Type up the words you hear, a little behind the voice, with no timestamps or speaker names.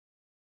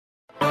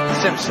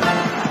Simpson.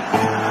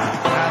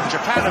 And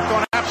Japan have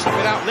gone absent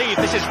without leave.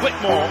 This is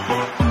Whitmore.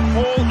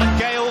 Paul and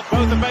Gale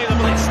both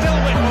available. It's still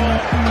Whitmore.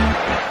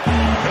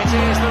 It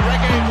is the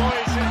Reggae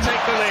Boys who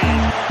take the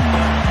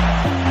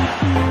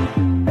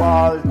lead.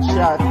 Ball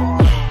chat.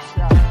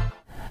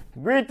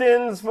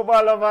 Greetings,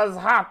 football lovers.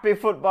 Happy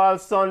Football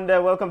Sunday.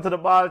 Welcome to the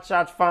Ball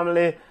Chat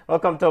family.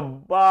 Welcome to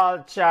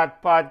Ball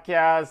Chat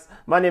Podcast.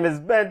 My name is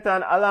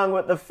Benton, along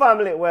with the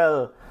family.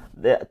 Well,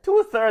 the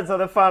 2/3 of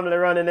the family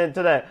running in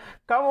today.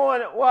 Come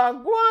on, well,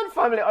 go on,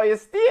 family. Are you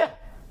still?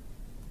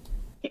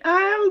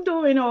 I'm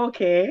doing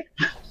okay.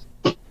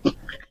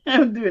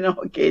 I'm doing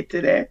okay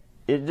today.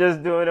 You're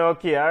just doing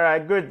okay. All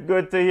right,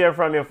 good to hear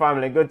from you,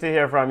 family. Good to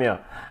hear from you.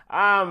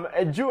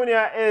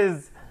 Junior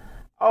is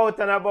out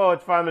and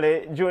about,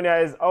 family. Junior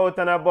is out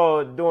and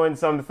about doing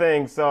some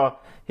things, so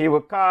he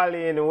will call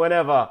in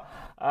whenever.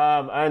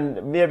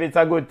 And maybe it's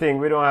a good thing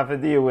we don't have to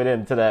deal with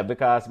him today,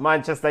 because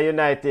Manchester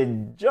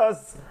United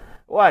just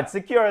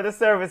secure the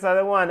service of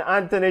the one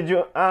Anthony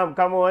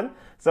come on.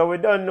 So we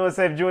don't know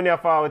if Junior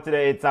forward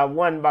today. It's a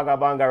one bag of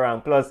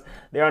bangarang. Plus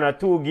they're on a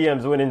 2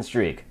 games winning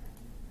streak.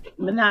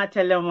 I'm not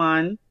tell you,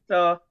 man.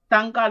 So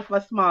thank God for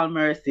small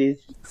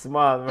mercies.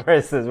 Small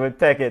mercies, we'll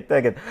take it.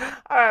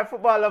 All right,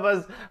 football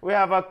lovers, we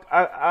have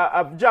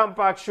a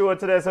jam-packed show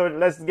today, so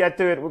let's get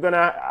to it. We're going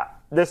to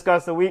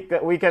discuss the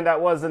weekend that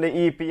was in the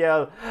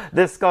EPL,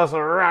 discuss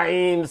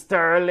Raheem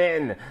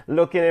Sterling,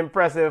 looking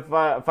impressive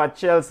for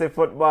Chelsea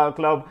Football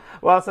Club.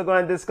 We're also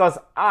going to discuss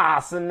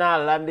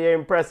Arsenal and their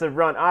impressive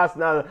run.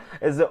 Arsenal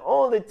is the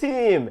only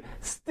team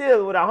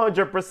still with a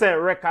 100%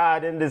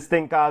 record in this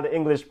thing called the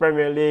English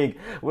Premier League.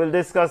 We'll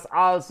discuss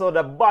also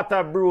the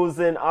butter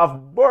bruising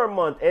of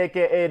Bournemouth,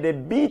 aka the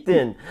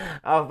beating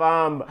of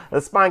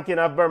the spanking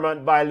of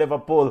Bournemouth by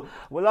Liverpool.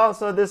 We'll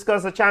also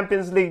discuss the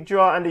Champions League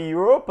draw and the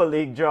Europa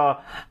League draw,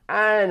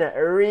 and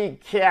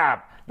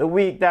recap the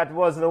week that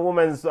was the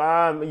Women's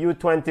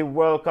U20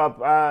 World Cup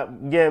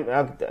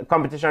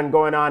competition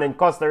going on in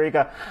Costa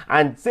Rica,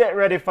 and get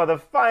ready for the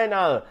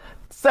final.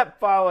 Step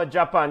forward,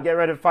 Japan. Get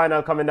ready for the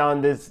final coming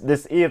down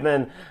this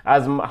evening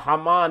as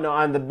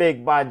Hamano and the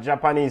big bad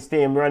Japanese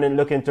team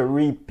looking to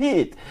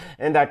repeat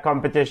in that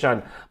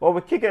competition. But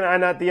we're kicking,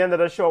 and at the end of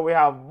the show we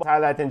have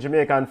highlighting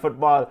Jamaican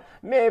football,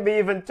 maybe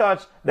even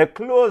touch the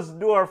closed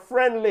door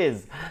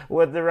friendlies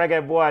with the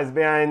Reggae Boys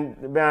behind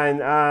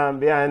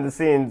the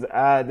scenes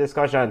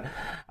discussion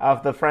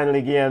of the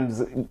friendly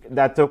games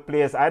that took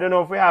place. I don't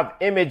know if we have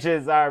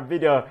images or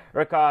video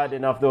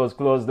recording of those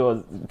closed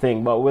doors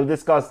thing, but we'll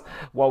discuss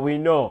what we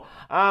know.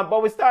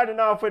 But we're starting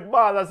off with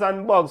ballers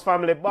and bugs,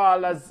 family.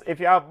 Ballers, if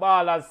you have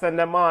ballers, send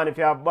them on. If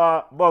you have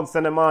bugs,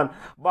 send them on.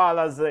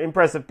 Ballers,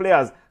 impressive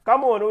players.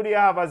 Come on, who do you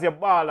have as your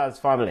ballers,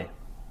 family?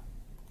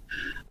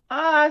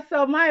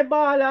 So my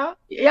baller,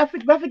 yeah,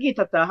 forget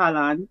to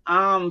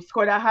Haaland,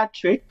 scored a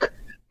hat-trick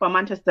for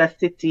Manchester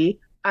City.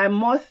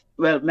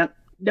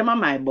 them are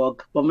my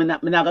bug, but I'm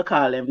not going to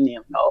call them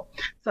name now.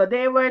 So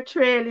they were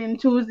trailing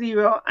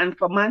 2-0, and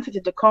for Man City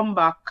to come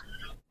back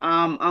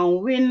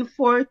and win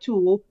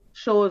 4-2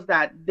 shows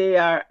that they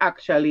are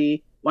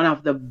actually one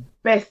of the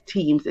best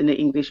teams in the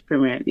English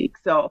Premier League.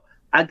 So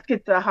I'll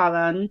get to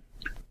Haaland.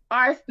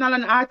 Arsenal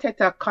and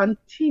Arteta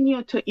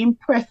continue to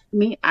impress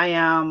me. I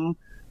am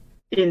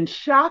in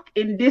shock,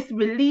 in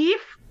disbelief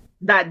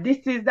that this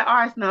is the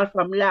Arsenal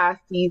from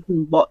last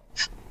season, but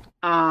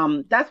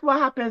that's what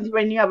happens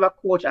when you have a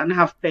coach and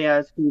have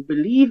players who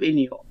believe in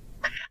you.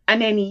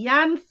 And then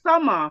Jan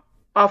Sommer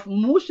of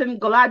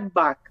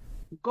Mönchengladbach,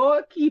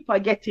 goalkeeper,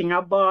 getting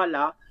a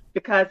baller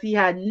because he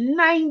had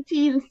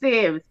 19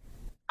 saves.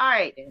 All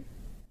right,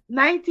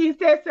 19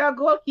 saves for a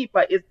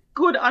goalkeeper is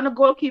good on the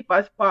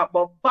goalkeeper's part,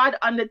 but bad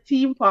on the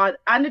team part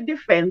and the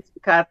defense,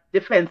 because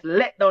defense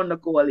let down the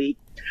goalie.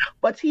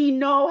 But he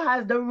now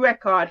has the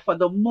record for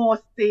the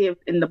most saves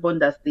in the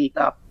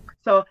Bundesliga.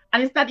 So,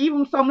 and it's not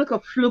even some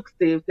little fluke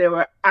saves, they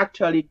were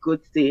actually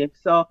good saves.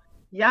 So,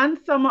 Jan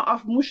Sommer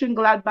of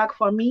Mönchengladbach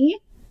for me,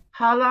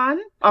 Haaland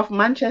of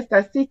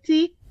Manchester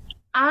City,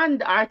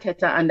 and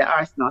Arteta and the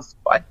Arsenal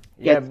squad.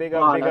 Yeah, big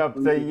up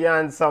to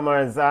Jan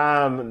Sommers.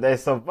 They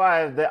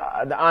survived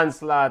the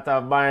onslaught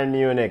of Bayern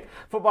Munich.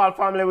 Football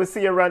family, we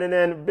see you running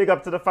in. Big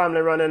up to the family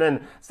running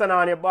in. Send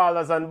on your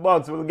ballers and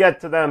bugs. We'll get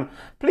to them.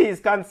 Please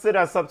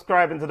consider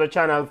subscribing to the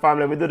channel,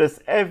 family. We do this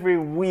every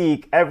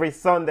week, every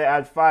Sunday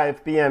at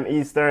 5 p.m.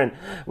 Eastern.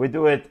 We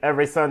do it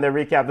every Sunday,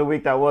 recap the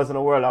week that was in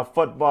the world of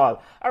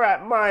football. All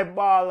right, my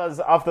ballers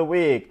of the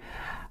week.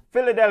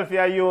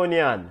 Philadelphia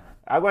Union.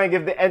 I'm going to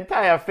give the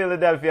entire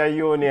Philadelphia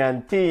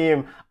Union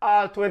team,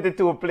 all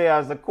 22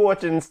 players, the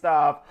coaching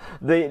staff,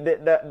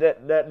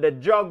 the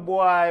jug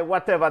boy,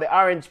 whatever, the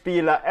orange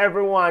peeler,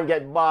 everyone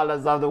get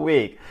ballers of the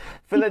week.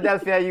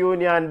 Philadelphia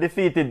Union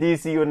defeated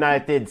DC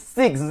United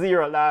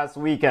 6-0 last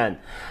weekend.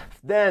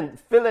 Then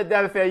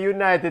Philadelphia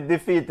United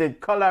defeated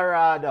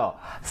Colorado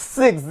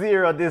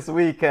 6-0 this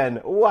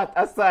weekend. What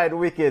a side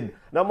wicked.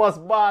 The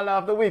most ball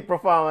of the week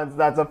performance.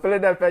 That's a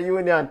Philadelphia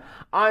Union.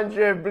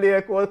 Andre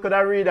Blake could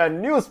have read a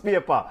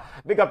newspaper.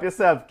 Big up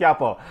yourself,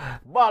 Capo.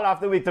 Ball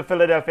of the week to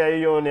Philadelphia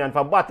Union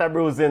for butter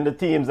bruising the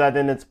teams that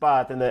in its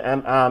part in the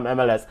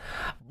MLS.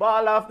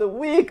 Ball of the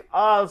week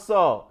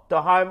also to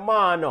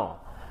Haimano,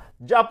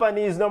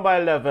 Japanese number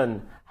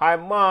 11.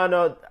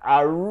 Haimano,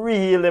 a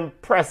real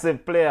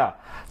impressive player.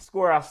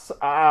 Score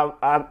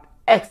a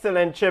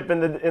excellent chip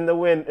in the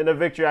win, in the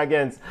victory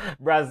against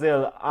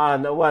Brazil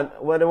on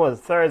when it was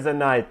Thursday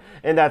night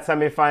in that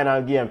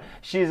semi-final game.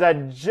 She's a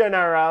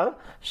general.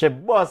 She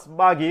busts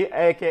Baggy,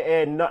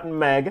 aka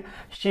Nutmeg.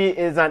 She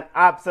is an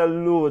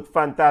absolute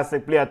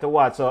fantastic player to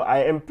watch. So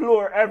I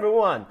implore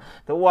everyone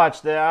to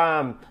watch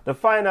the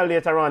final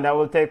later on that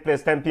will take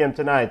place 10 p.m.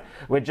 tonight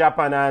with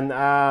Japan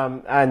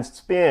and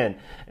Spain,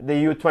 the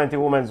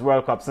U20 Women's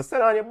World Cup. So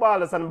send on your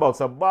ballers and bucks.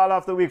 So ball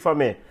of the week for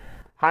me.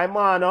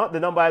 Haimano, the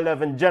number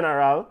 11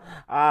 general,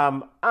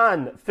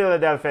 and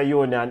Philadelphia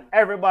Union.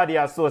 Everybody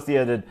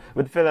associated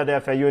with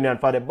Philadelphia Union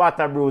for the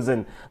butter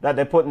bruising that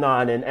they're putting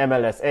on in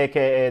MLS,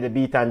 aka the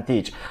beat and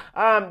teach.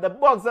 The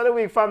bugs of the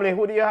week, family,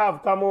 who do you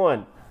have? Come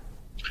on.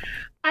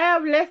 I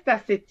have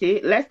Leicester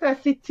City. Leicester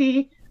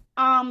City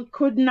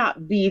could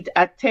not beat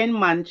a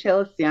 10-man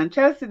Chelsea. And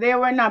Chelsea, they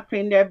were not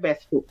playing their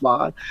best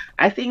football.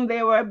 I think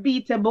they were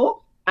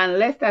beatable. And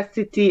Leicester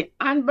City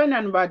and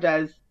Brendan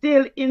Rodgers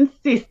still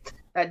insist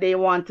that they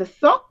want to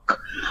suck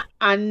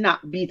and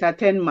not beat a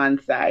 10-man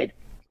side.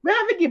 We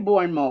have to give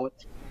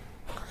Bournemouth.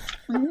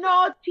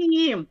 No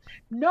team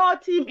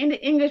in the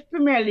English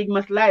Premier League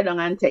must lie down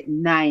and take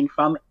 9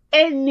 from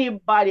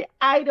anybody.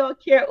 I don't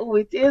care who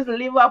it is,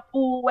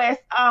 Liverpool,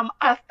 West Ham,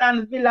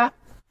 Aston Villa.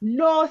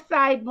 No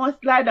side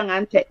must lie down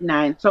and take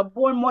 9. So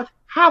Bournemouth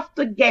have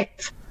to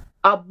get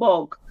a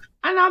bug.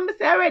 And I'm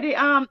saying already,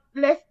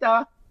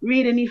 Leicester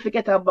really need to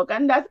get a bug.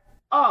 And that's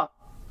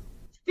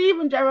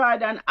Steven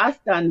Gerrard and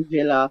Aston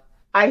Villa.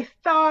 I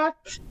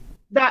thought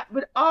that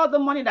with all the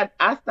money that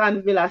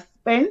Aston Villa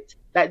spent,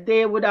 that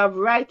they would have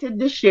righted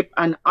the ship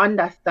and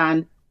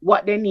understand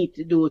what they need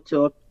to do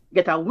to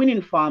get a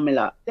winning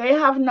formula. They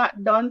have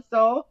not done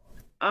so.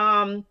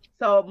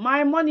 So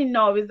my money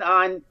now is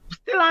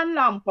still on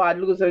Lampard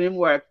losing him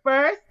work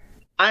first,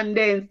 and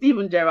then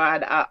Steven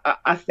Gerrard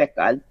a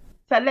second.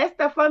 So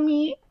Leicester for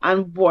me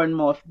and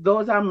Bournemouth.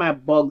 Those are my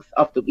bugs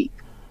of the week.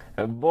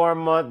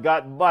 Bournemouth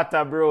got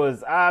butter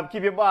bruise.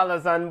 Keep your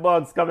ballers and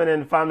bugs coming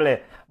in, family.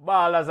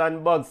 Ballers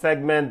and bugs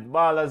segment.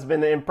 Ballers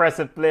been the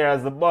impressive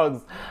players. The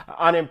bugs,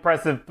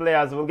 unimpressive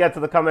players. We'll get to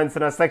the comments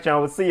in a section.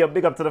 We'll see you.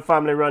 Big up to the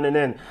family running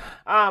in.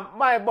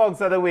 My bugs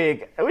of the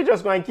week. We're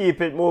just going to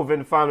keep it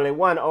moving, family.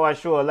 1 hour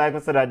show. Like I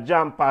said, a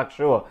jam-packed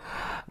show.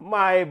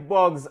 My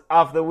bugs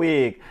of the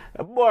week.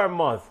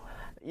 Bournemouth.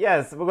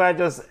 Yes, we're going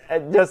to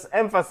just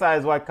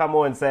emphasize what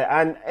Camon said.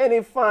 And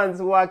any fans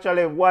who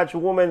actually watch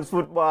women's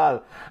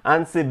football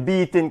and see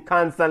beating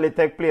constantly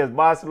take place,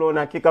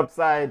 Barcelona kick up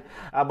side,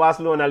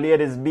 Barcelona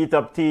ladies beat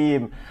up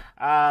team,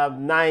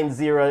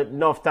 9-0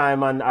 enough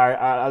time and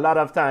a lot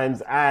of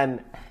times,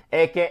 and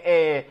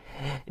aka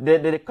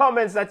the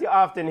comments that you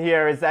often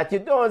hear is that you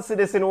don't see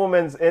this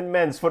in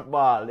men's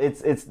football.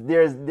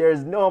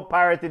 There's no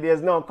parity,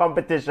 there's no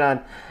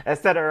competition,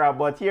 etc.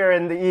 But here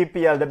in the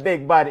EPL, the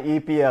big bad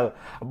EPL,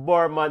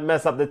 Bournemouth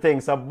mess up the thing.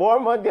 So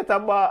Bournemouth get a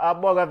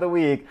bug of the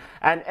week,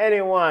 and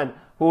anyone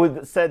who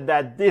said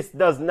that this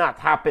does not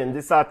happen,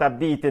 this sort of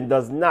beating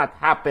does not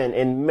happen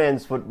in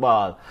men's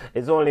football.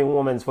 It's only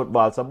women's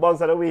football. So bugs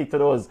of the week to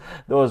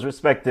those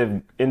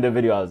respective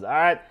individuals. All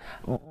right,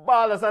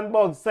 ballers and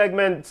bugs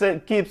segment.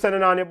 Keep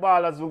sending on your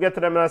ballers. We'll get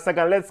to them in a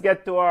second. Let's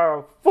get to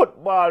our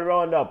football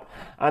roundup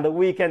and the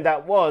weekend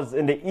that was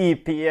in the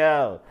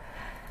EPL.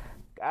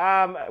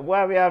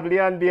 Where we have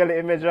Leon Bailey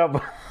image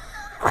up.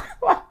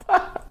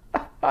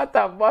 What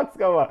a box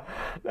cover.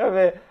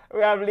 We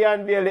have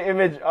Leon Bailey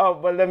image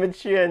up, but let me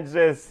change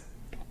this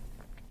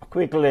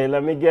quickly.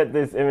 Let me get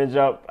this image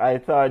up. I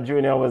thought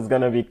Junior was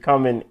going to be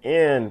coming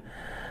in.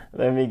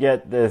 Let me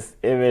get this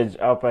image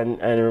up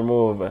and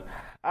remove.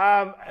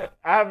 I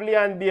have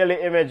Leon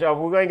Bailey image up.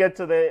 We're going to get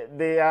to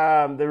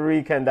the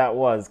weekend that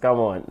was. Come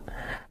on.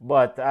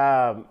 But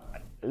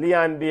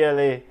Leon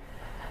Bailey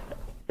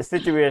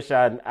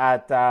situation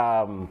at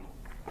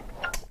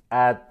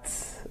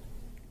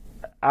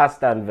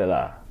Aston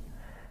Villa.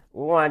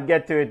 We want to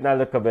get to it in a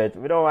little bit.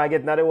 We don't want to get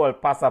into the whole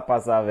passa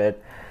of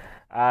it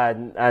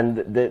and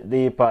the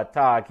deeper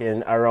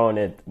talking around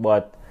it,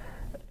 but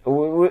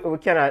we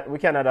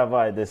cannot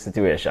avoid this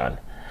situation.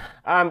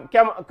 Come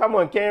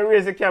on, can you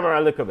raise the camera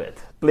a little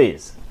bit,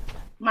 please?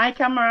 My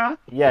camera?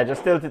 Yeah,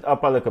 just tilt it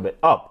up a little bit.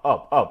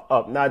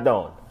 Up, not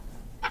down.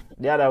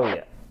 The other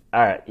way.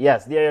 All right.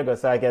 Yes, there you go,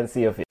 so I can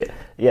see your face.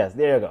 Yes,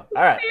 there you go.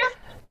 All right.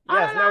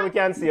 Yes, now we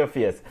can see your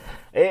face.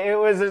 It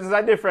was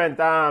a different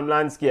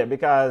landscape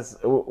because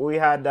we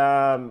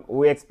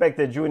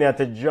expected Junior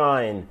to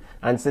join,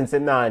 and since he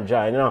not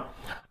joined, All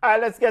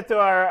right, let's get to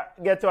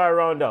our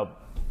roundup.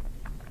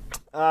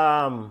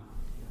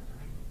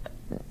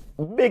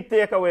 big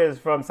takeaways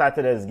from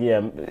Saturday's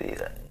game.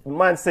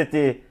 Man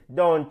City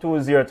down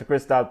 2-0 to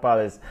Crystal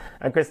Palace,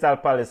 and Crystal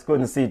Palace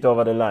couldn't see it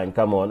over the line.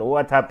 Come on,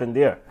 what happened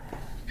there?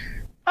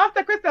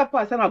 After Crystal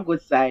Palace on a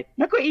good side,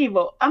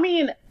 I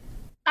mean,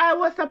 I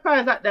was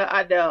surprised at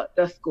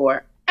the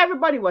score.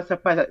 Everybody was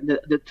surprised at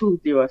the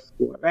 2-0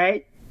 score,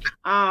 right?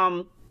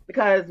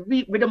 Because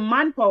with the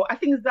manpower, I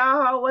think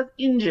Zaha was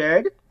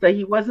injured, so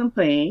he wasn't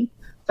playing.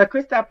 So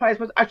Crystal Palace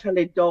was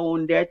actually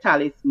down their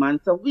talisman.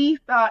 So we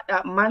thought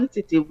that Man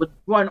City would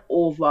run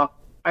over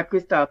at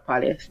Crystal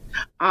Palace.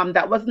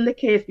 That wasn't the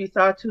case. We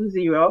saw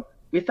 2-0.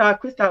 We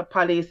thought Crystal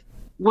Palace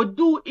would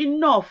do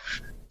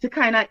enough to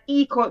kind of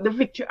eke out the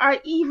victory or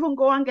even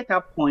go and get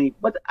a point.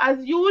 But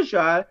as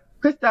usual,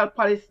 Crystal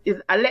Palace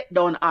is a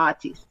letdown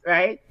artist,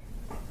 right?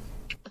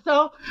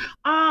 So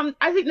I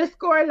think the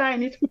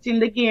scoreline is putting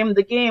the game.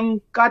 The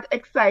game got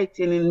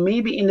exciting in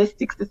maybe in the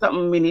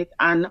 60-something minutes,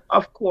 and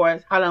of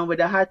course, Haaland with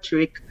a hat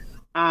trick.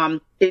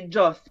 It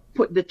just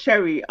put the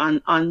cherry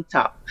on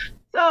top.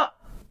 So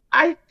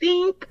I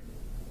think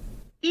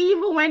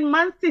even when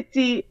Man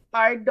City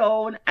are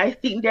down, I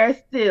think they're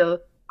still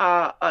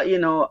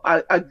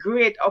a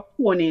great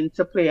opponent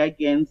to play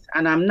against,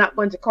 and I'm not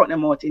going to count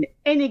them out in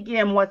any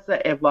game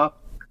whatsoever.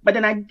 But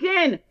then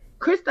again,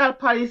 Crystal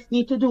Palace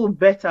need to do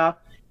better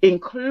in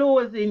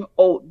closing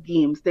out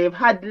games. They've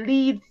had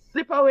leads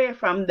slip away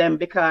from them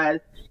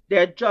because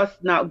they're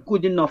just not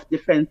good enough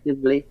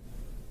defensively.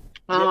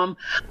 So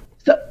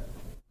go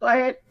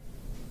ahead.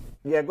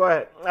 Yeah, go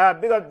ahead.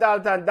 Big up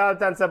Dalton.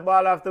 Dalton said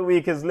ball of the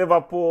week is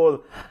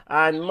Liverpool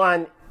and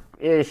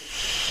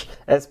man-ish,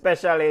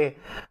 especially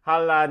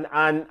Haaland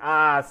and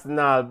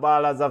Arsenal.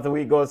 Ballers of the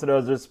week goes to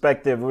those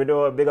respective. We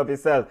do big up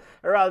yourself.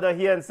 Geraldo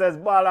Hien says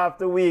ball of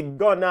the week,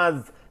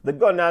 Gunners. The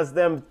Gunners,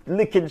 them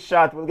licking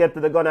shot. We'll get to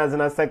the Gunners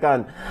in a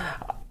second.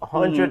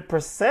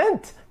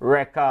 100%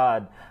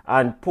 record.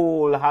 And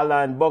Pool,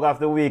 Haaland, bug of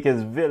the week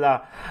is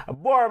Villa.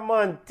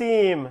 Bournemouth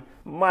team,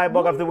 my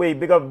bug of the week.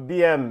 Big up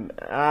BM.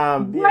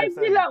 Why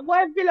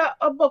Villa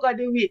a bug of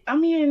the week? I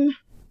mean,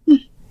 I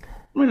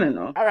don't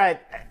know. All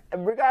right.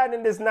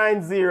 Regarding this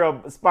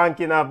 9-0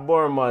 spanking of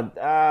Bournemouth,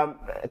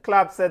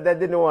 Klopp said they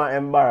didn't want to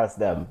embarrass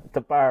them,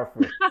 to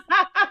paraphrase.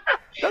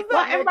 Is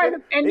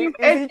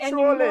he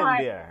trolling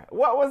there?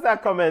 What was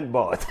that comment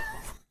about?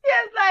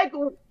 Yes,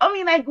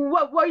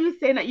 what were you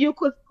saying, that you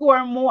could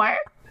score more?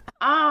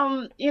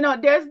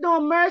 There's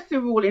no mercy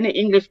rule in the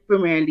English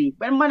Premier League.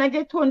 When man I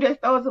get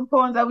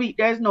 £200,000 a week,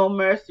 there's no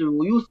mercy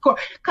rule. You score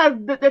because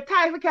the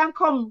title can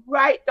come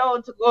right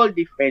down to goal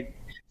difference.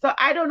 So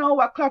I don't know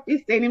what Klopp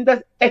is saying. Him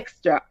does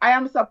extra. I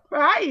am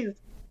surprised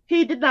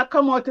he did not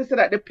come out to say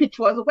that the pitch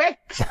was wet.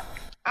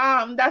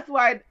 That's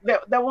why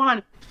the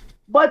one.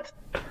 But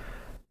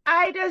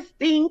I just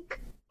think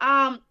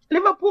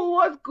Liverpool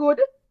was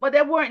good, but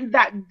they weren't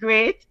that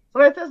great. So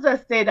let us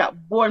just say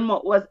that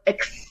Bournemouth was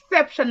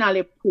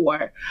exceptionally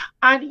poor.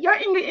 And you're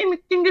in the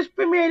English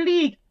Premier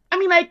League. I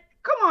mean,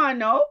 come on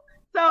now.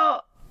 So,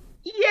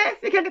 yes,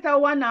 you can get a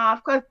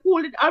one-off because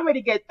Pool did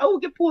already get, I will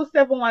get Pool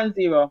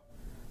 7-1-0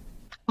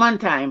 one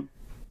time.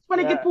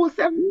 Want to get Pool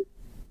 7?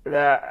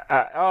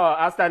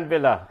 Aston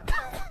Villa.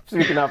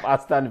 Speaking of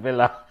Aston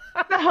Villa.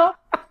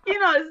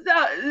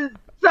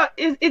 So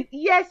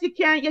yes, you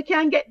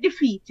can get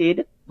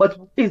defeated, but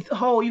it's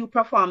how you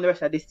perform the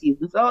rest of the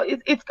season. So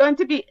it's going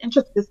to be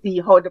interesting to see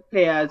how the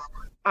players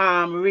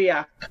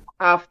react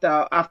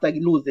after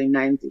losing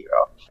 9-0.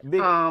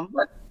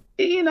 But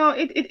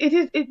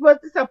it was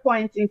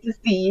disappointing to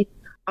see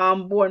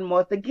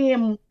Bournemouth. The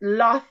game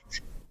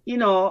lost.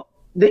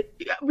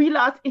 We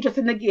lost interest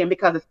in the game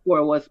because the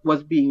score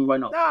was being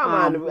run up.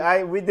 No,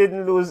 man, we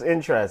didn't lose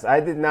interest.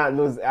 I did not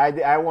lose.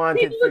 I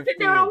wanted 15. Did you sit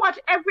there and watch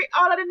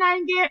all of the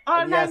 9 games?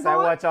 Yes, I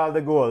watch all the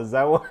goals.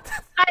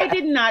 I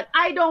did not.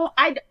 I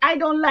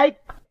don't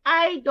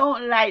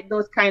like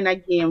those kind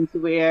of games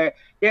where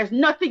there's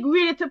nothing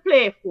really to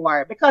play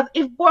for. Because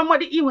if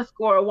Bournemouth even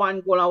score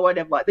one goal or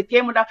whatever, the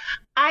game would have.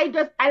 I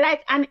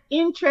like an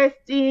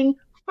interesting,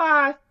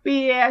 fast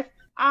pace,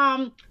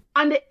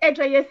 on the edge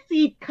of your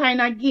seat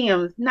kind of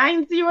games.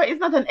 9-0 is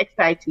not an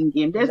exciting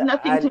game. There's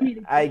nothing to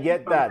really. I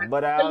get that,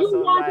 but I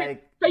also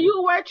like. So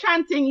you were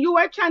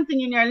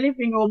chanting in your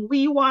living room,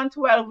 we want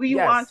 12, we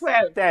want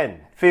 12. 10,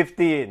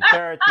 15,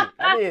 30.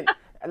 I mean,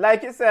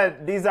 like you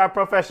said, these are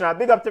professional.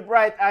 Big up to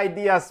Bright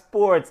Idea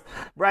Sports.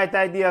 Bright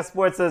Idea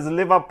Sports says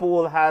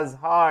Liverpool has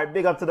heart.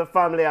 Big up to the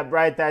family at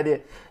Bright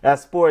Idea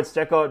Sports.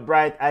 Check out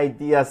Bright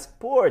Idea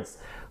Sports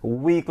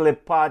weekly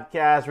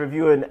podcast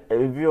reviewing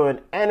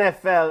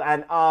NFL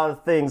and all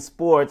things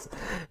sports.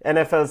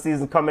 NFL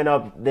season coming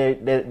up.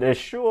 Their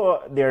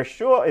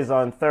show is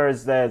on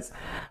Thursdays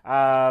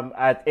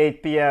at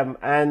 8 p.m.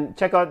 And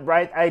check out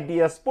Bright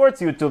Idea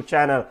Sports YouTube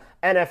channel.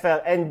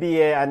 NFL,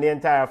 NBA, and the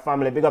entire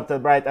family. Big up to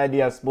Bright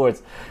Idea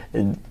Sports.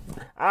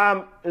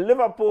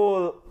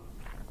 Liverpool,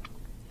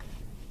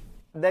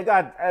 they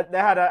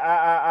had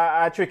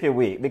a tricky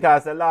week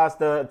because they lost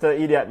to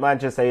idiot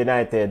Manchester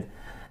United.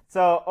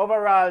 So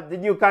overall,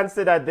 did you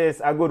consider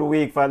this a good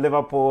week for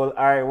Liverpool,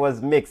 or it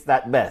was mixed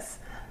at best?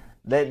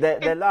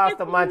 They lost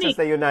to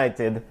Manchester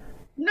United.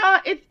 No,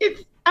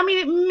 it's. I mean,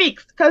 it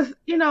mixed because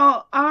it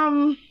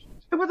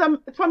was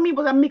for me it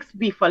was a mixed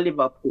beef for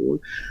Liverpool.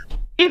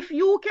 If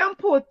you can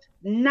put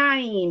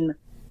 9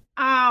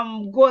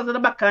 goals on the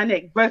back of the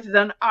neck versus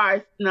an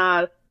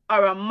Arsenal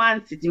or a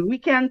Man City, we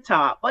can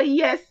talk. But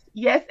yes,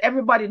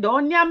 everybody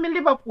don't name me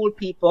Liverpool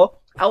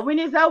people. A win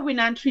is a win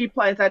and 3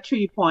 points are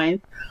 3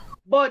 points.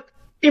 But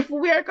if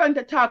we're going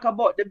to talk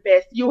about the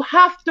best, you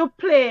have to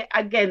play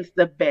against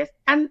the best.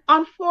 And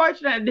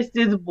unfortunately, this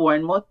is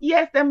Bournemouth.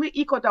 Yes, then we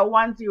equal a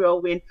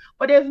 1-0 win,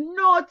 but there's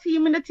no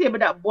team in the table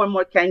that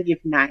Bournemouth can give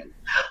 9.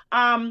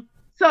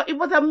 So it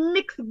was a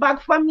mixed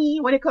bag for me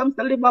when it comes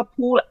to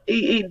Liverpool.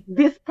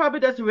 This probably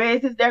just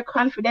raises their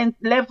confidence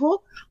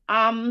level.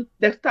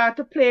 They start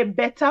to play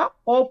better,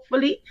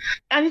 hopefully.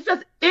 And it's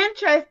just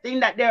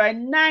interesting that there are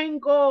 9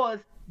 goals,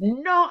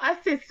 no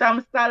assists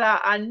from Salah,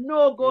 and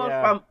no goal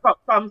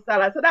from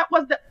Salah. So that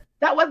was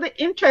the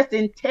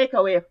interesting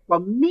takeaway for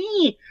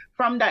me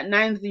from that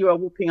 9-0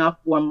 whooping of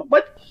Bournemouth.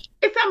 But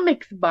it's a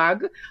mixed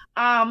bag.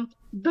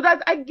 Do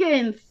that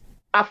against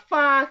a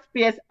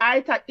fast-paced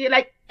attack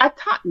like a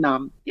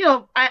Tottenham.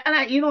 You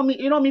know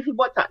me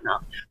for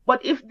Tottenham.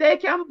 But if they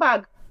can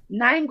bag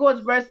 9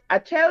 goals versus a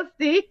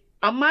Chelsea,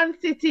 a Man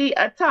City,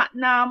 a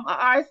Tottenham, a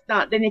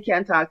Arsenal, then you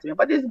can talk to me.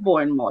 But it's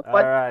Bournemouth.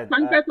 But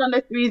congrats on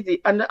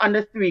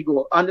the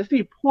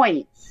 3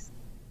 points.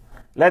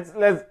 Let's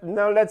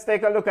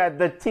take a look at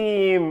the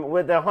team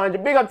with the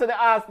 100. Big up to the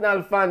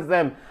Arsenal fans,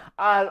 them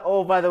all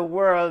over the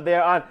world.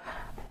 They're on.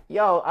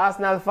 Yo,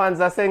 Arsenal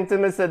fans are saying to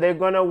me, so they're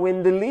gonna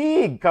win the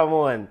league. Come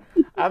on.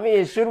 I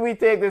mean, should we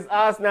take this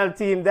Arsenal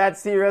team that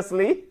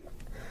seriously?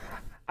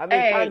 I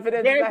mean,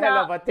 confidence is a hell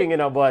of a thing,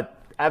 but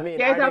I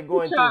mean, are they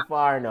going too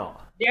far now?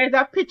 There's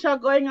a picture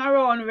going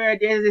around where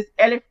there's this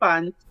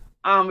elephant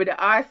with the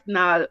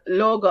Arsenal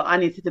logo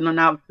on it sitting on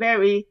a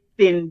very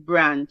thin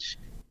branch.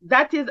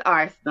 That is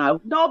Arsenal.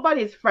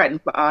 Nobody's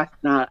frightened for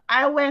Arsenal.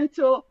 I went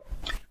to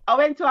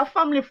a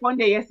family fun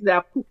day yesterday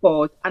at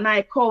Cookout, and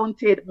I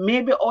counted,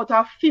 maybe out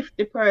of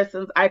 50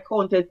 persons, I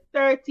counted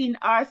 13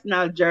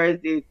 Arsenal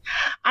jerseys.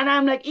 And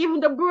I'm like, even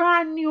the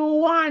brand new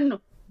one.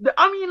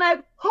 How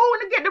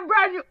to get the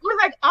brand new? It was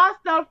like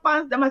Arsenal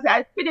fans, them I said,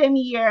 I fit in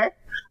here.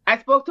 I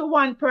spoke to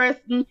one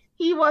person,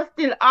 he was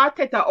still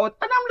Arteta out.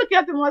 And I'm looking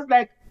at him, I was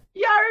like,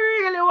 you're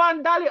really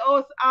one Dolly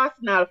House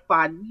Arsenal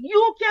fan.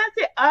 You can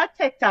say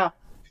Arteta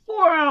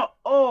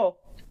 4-0.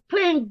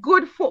 Playing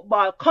good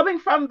football, coming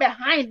from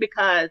behind,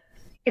 because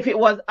if it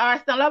was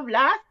Arsenal of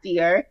last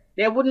year,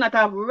 they would not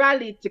have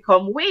rallied to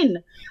come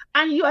win.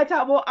 And you are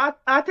talking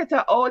about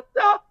Arteta out.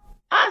 So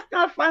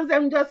Arsenal fans,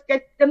 them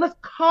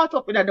just caught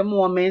up in at the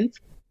moment.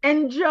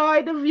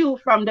 Enjoy the view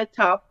from the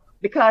top,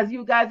 because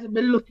you guys will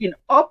be looking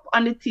up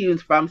on the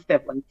teams from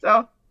 7.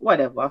 So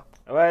whatever.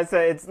 Well, so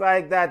it's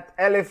like that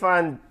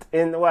elephant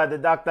in the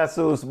Dr.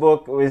 Seuss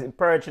book with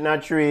perch in a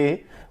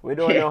tree. We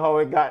don't know how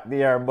it got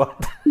there,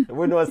 but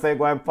we know say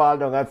go and fall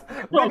down.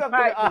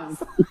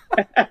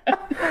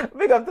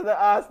 Big up to the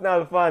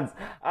Arsenal fans.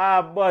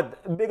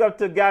 But big up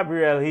to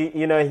Gabriel.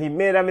 He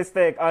made a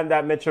mistake on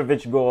that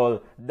Mitrovic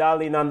goal,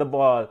 darling on the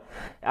ball.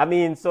 I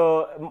mean,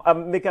 so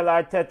Mikel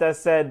Arteta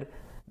said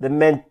the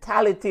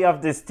mentality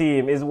of this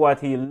team is what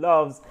he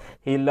loves.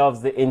 He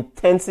loves the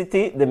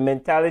intensity, the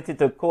mentality.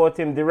 To quote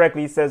him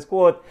directly, he says,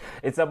 quote,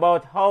 it's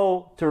about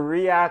how to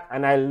react,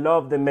 and I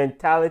love the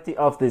mentality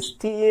of this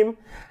team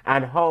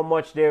and how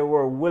much they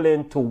were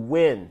willing to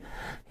win.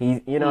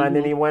 And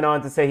then he went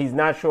on to say he's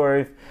not sure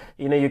if,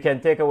 you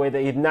can take away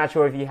that he's not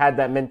sure if he had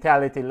that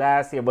mentality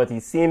last year, but he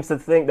seems to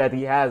think that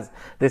he has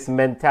this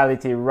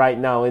mentality right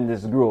now in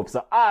this group.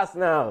 So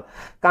Arsenal,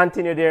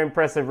 continue their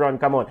impressive run.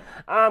 Come on.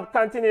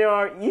 Continue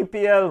our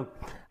EPL.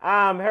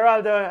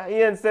 Heraldo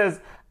Ian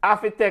says,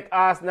 if it take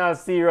Arsenal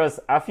serious,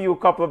 a few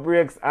couple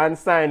breaks and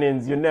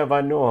signings, you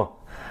never know.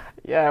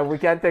 Yeah, we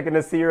can take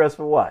it serious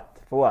for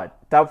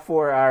what? Top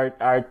 4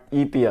 our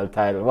EPL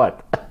title.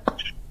 What?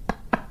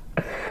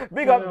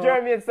 Big up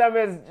Jeremy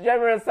Samuels.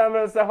 Jeremy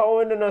Samuels, how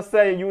we don't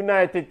say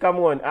United? Come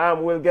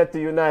on. We'll get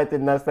to United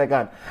in a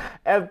second.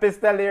 El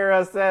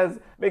Pistolero says,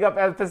 big up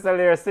El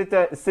Pistolero.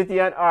 City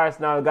and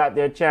Arsenal got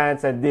their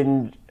chance and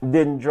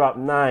didn't drop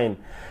 9.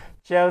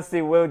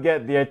 Chelsea will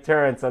get their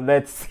turn, so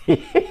let's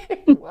see.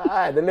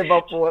 Why? The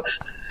Liverpool.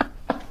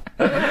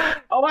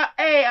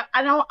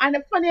 And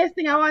the funniest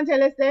thing I want to tell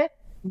you is,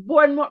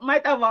 Bournemouth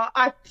might have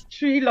a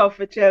 3 love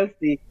for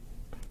Chelsea.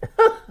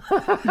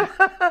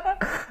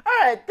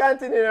 Alright,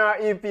 continuing our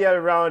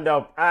EPL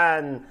roundup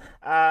and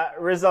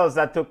results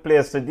that took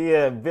place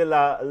today.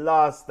 Villa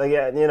lost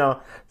again,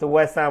 to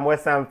West Ham.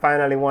 West Ham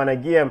finally won a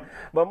game.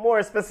 But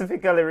more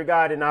specifically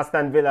regarding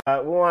Aston Villa,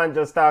 we want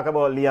to just talk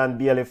about Leon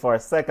Bailey for a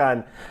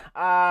second.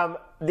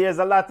 There's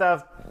a lot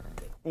of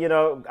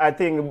I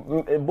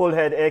think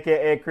Bullhead,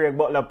 aka Craig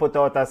Butler, put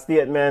out a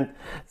statement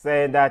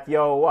saying that,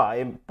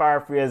 him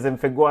paraphrase him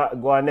for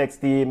go on next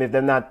team if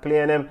they're not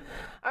playing him.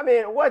 I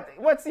mean,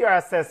 what's your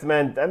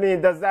assessment? I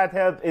mean, does that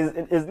help?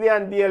 Is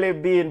Leon Bailey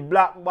being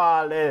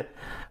blackballed,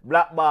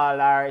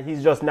 or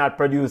he's just not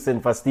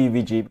producing for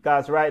Stevie G?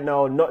 Because right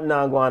now, nothing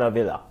going on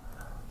Villa.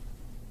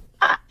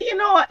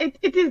 know,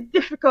 it is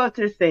difficult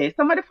to say.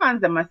 Some of the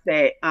fans, they must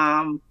say,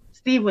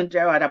 Steven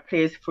Gerrard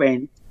plays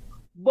friends.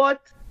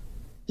 But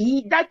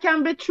that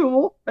can be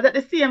true, but at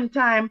the same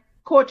time,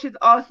 coaches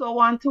also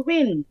want to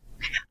win.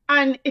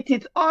 And it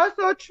is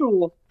also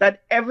true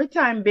that every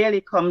time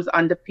Bailey comes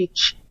on the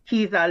pitch,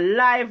 he's a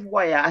live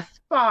wire, a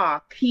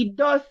spark. He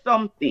does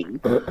something.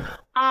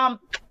 And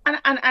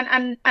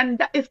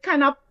that is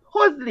kind of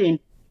puzzling.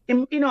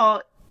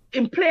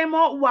 In play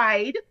more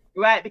wide,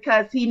 right?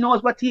 Because he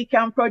knows what he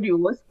can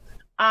produce.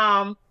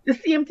 The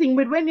same thing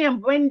with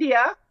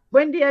Buendia.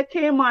 Buendia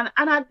came on,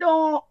 and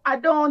I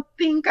don't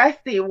think I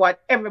see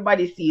what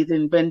everybody sees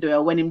in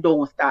Buendia when him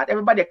don't start.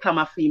 Everybody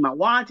clamour for him. I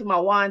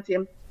want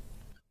him.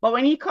 But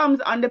when he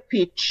comes on the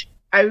pitch,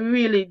 I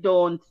really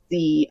don't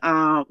see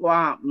what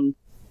happened.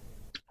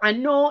 I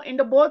know in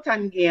the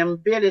Bolton game,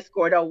 Bailey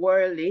scored a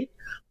whirly.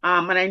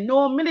 And I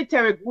know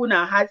Military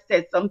Guna had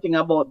said something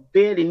about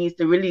Bailey needs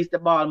to release the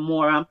ball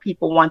more and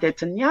people wanted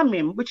to yam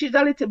him, which is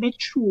a little bit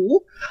true,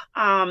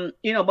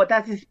 but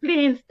that's his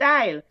playing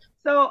style.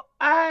 So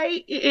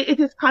it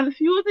is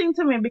confusing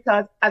to me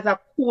because as a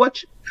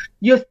coach,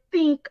 you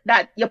think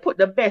that you put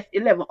the best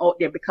 11 out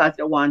there because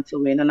you want to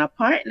win. And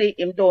apparently,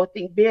 him don't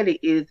think Bailey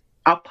is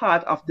a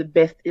part of the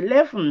best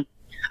 11.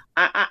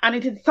 And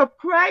it is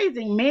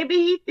surprising. Maybe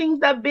he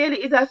thinks that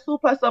Bailey is a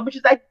super sub, which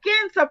is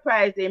again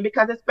surprising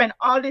because they spent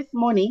all this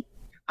money.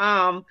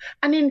 And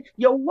then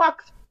you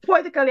wax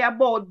politically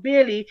about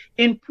Bailey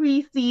in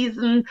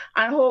pre-season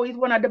and how he's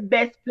one of the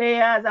best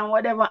players and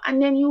whatever.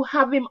 And then you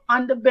have him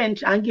on the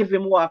bench and give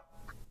him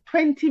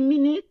 20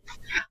 minutes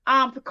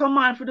to come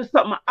on to do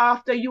something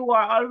after you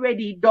are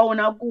already down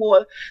a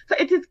goal. So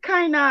it is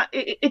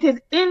it is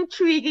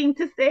intriguing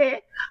to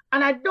say,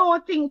 and I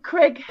don't think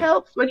Craig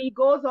helps when he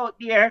goes out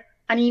there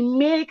and he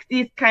makes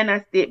these kind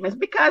of statements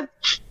because,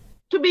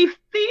 to be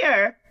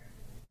fair,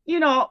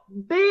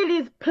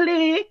 Bailey's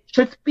play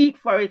should speak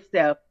for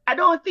itself. I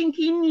don't think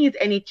he needs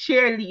any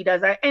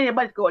cheerleaders or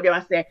anybody to go out there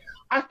and say,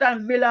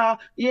 Aston Villa,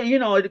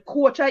 the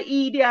coach are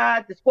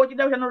idiot, the sporting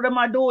director of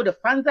them do, the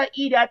fans are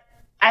idiot.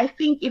 I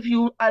think if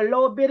you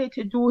allow Bailey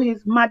to do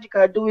his magic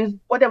or do his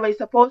whatever he's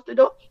supposed to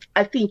do,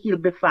 I think he'll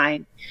be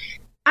fine.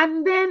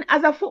 And then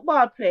as a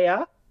football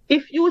player,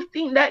 if you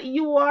think that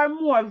you are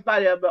more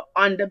valuable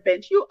on the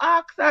bench, you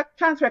ask a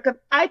transfer, because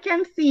I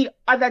can see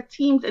other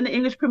teams in the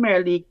English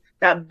Premier League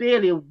that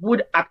Bailey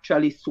would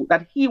actually suit,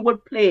 that he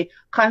would play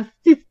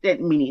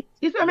consistent minutes.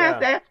 You see what I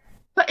say?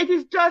 So it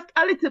is just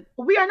a little,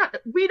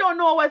 we don't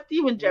know what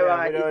Steven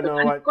Gerrard is. And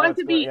it's going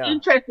to be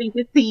interesting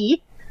to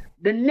see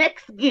the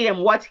next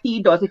game what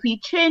he does, if he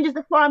changes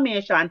the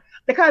formation,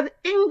 because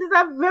Ings is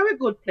a very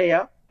good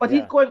player, but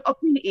he's going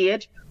up in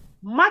age.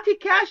 Matty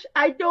Cash,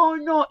 I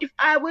don't know if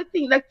I would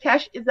think that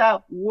Cash is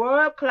a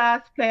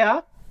world-class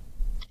player.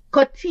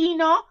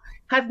 Coutinho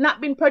has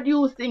not been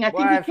producing. I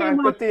think he came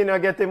on. Coutinho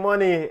getting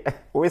money.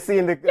 We're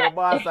seeing the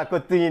boss of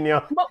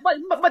Coutinho.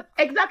 But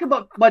exactly.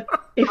 But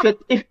if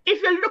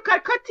you look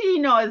at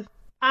Coutinho's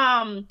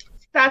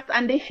stats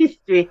and the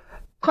history,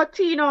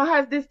 Coutinho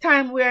has this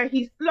time where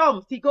he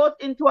slumps. He goes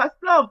into a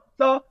slump.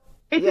 So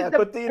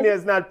Coutinho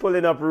is not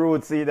pulling up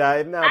roots either.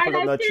 He's not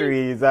pulling up no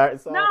trees. So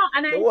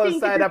the whole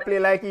side I play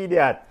like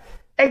idiot.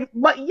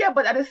 But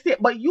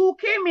you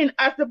came in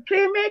as the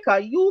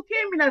playmaker. You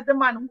came in as the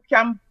man who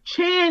can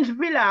change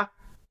Villa,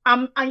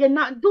 and you're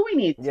not doing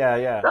it.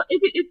 Yeah. So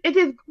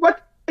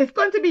it's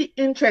going to be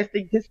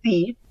interesting to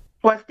see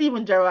what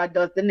Steven Gerrard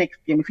does the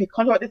next game if he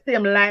comes out the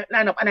same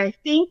lineup. And I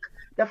think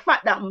the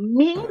fact that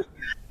Mings.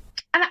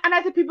 And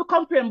I see people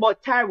complain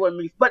about Tyrone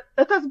Mings, but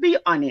let us be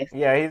honest.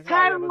 Yeah, he's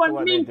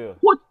Tyrone Mings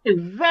is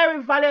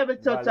very valuable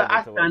to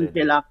Aston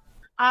Villa.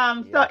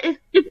 So it's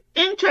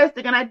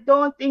interesting, and I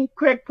don't think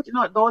Craig putting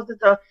out those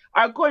that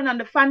are going on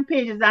the fan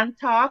pages and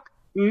talk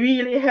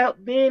really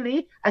helped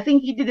Bailey. I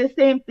think he did the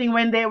same thing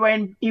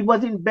when he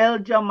was in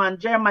Belgium and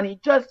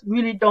Germany. Just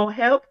really don't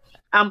help.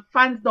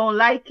 Fans don't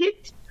like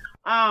it.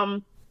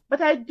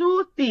 But I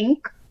do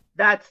think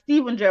that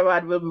Steven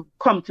Gerrard will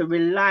come to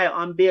rely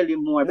on Bailey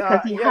more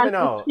because he has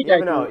to.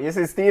 You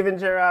see, Steven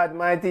Gerrard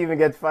might even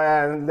get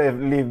fired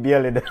and leave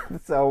Bailey there.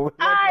 So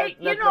I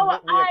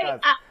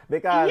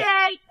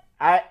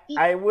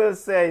will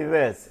say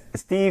this: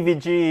 Stevie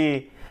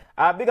G.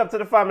 Big up to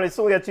the family.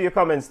 So we get to your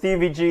comments.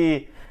 Stevie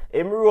G.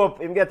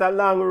 Him get a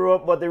long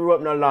rope, but the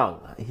rope not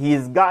long.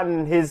 He's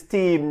gotten his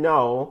team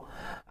now.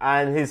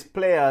 And his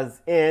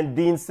players, and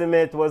Dean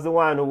Smith was the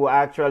one who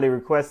actually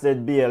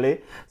requested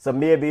Bailey. So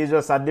maybe he's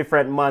just a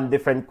different man,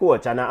 different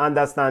coach. And I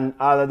understand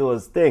all of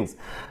those things.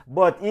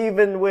 But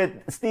even with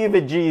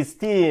Stevie G's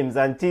teams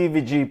and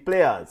TVG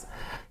players,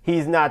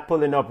 he's not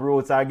pulling up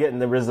roots or getting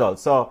the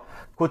results. So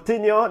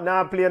Coutinho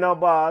not playing no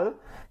ball.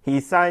 He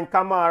signed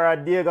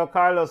Kamara. Diego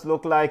Carlos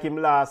looked like him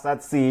last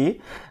at sea.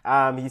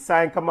 He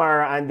signed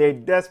Kamara, and they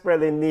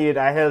desperately need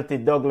a healthy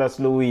Douglas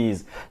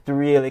Luiz to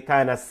really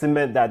kind of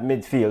cement that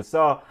midfield.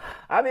 So,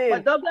 I mean,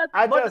 but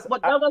Douglas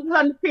was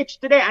on the pitch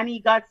today, and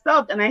he got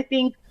subbed. And I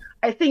think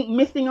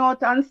missing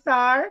out on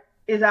Sarr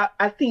is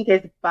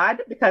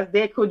bad because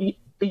they could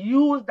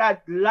use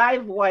that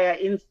live wire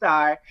in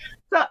Star.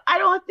 So I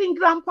don't think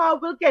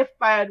Lampard will get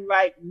fired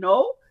right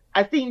now.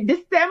 I think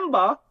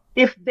December,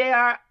 if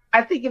they're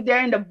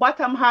in the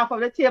bottom half of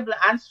the table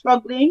and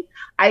struggling,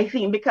 I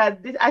think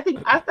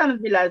Aston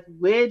Villa's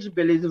wage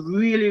bill is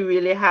really,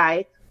 really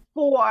high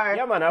for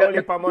yeah, man,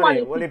 only for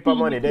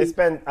money. They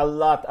spend a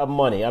lot of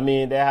money. I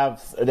mean,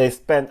 they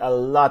spent a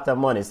lot of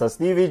money. So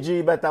Stevie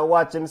G better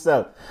watch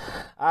himself.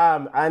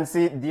 And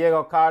see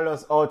Diego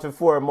Carlos out for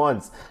 4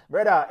 months.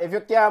 Brother, if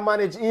you can't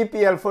manage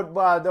EPL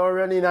football, don't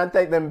run in and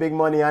take them big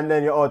money and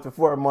then you're out for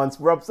 4 months.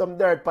 Rub some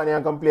dirt on you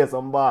and come play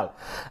some ball.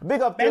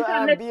 Big up to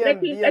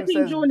BM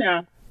says,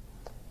 Junior.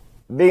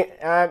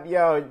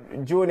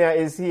 Junior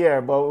is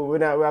here, but we're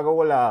going to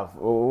laugh.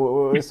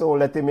 So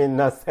let him in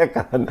a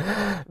second.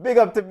 Big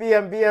up to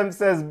BM. BM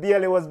says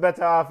Bailey was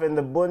better off in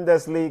the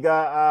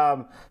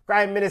Bundesliga.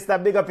 Prime Minister,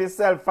 big up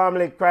yourself,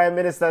 family. Prime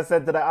Minister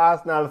said to the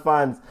Arsenal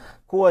fans,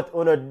 quote,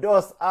 "Uno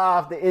dust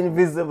off the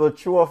invisible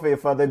trophy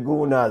for the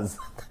Gooners."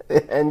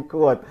 End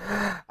quote.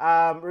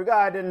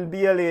 Regarding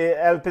Bailey,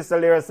 El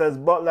Pistolero says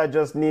Butler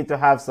just need to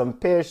have some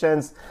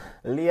patience.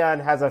 Leon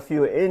has a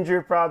few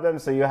injury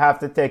problems, so you have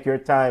to take your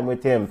time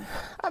with him.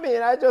 I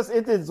mean,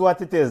 it is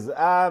what it is.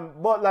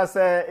 Butler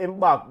say him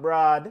back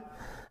broad,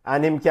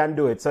 and him can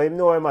do it. So him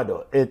know him a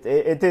do.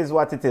 It is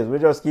what it is. We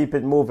just keep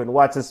it moving,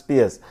 watch the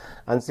space,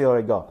 and see how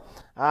it go.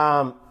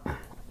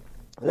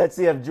 Let's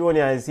see if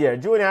Junior is here.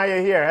 Junior, are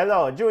you here?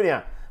 Hello,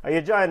 Junior. Are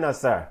you joining us,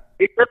 sir?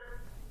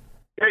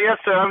 Yes,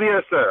 sir. I'm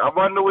here, sir. I'm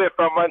on the way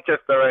from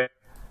Manchester, right?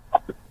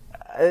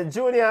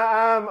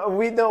 Junior,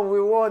 we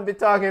won't be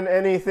talking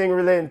anything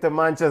relating to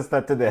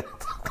Manchester today.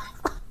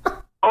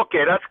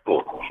 Okay, that's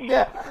cool.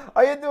 Yeah.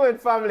 How you doing,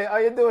 family? How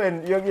you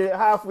doing? You're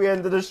halfway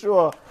into the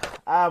show.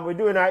 We're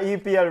doing our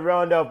EPL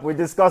roundup. We're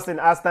discussing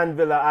Aston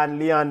Villa and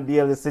Leon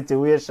Bailey's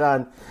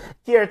situation.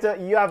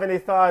 Kirta, you have any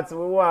thoughts?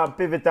 We want to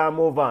pivot and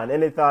move on.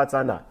 Any thoughts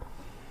on that?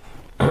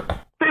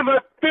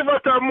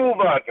 Pivot and move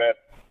on, man.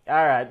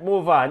 All right,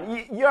 move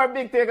on. Your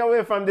big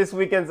takeaway from this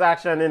weekend's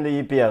action in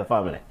the EPL,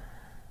 family?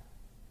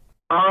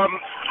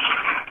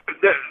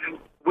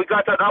 We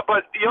got an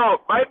but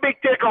my big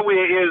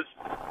takeaway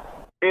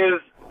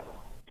is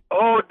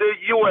how the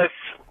US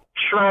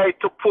tried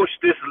to push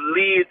this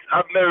Leeds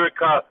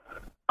America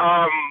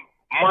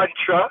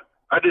mantra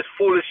and this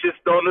foolishness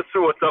down the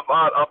throats of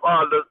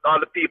all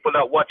the people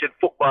that watching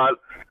football,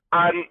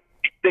 and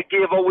they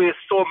gave away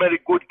so many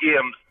good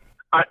games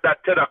at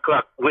that 10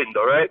 o'clock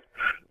window, right?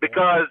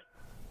 Because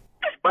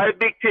my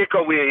big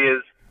takeaway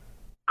is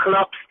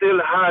Klopp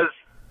still has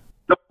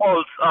the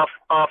pulse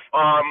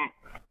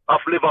of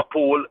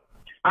Liverpool,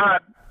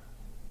 and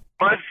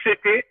Man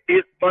City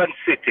is Man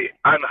City,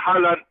 and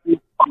Haaland is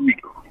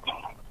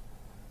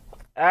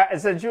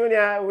so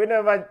Junior, we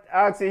never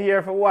ask you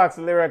here for wax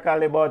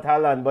lyrically about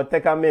Haaland, but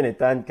take a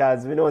minute, and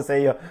because we don't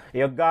say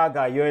you're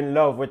gaga, you're in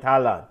love with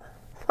Haaland.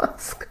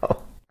 Let's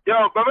go.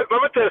 Yo, let me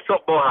tell you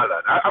something about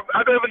Haaland.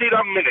 I don't even need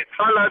a minute.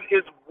 Haaland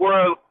is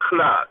world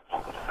class,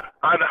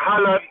 and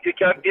Haaland, you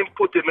can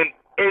input him in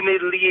any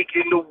league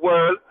in the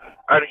world,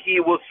 and he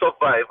will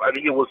survive, and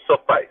he will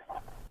suffice.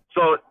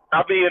 So,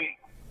 I mean,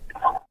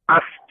 I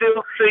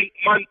still think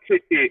Man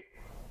City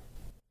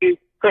is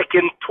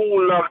taking too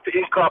long to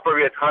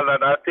incorporate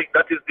Haaland. I think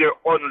that is their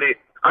only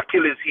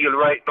Achilles heel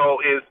right now.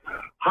 Is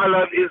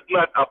Haaland is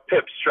not a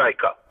Pep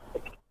striker,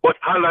 but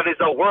Haaland is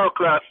a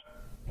world-class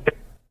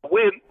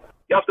win.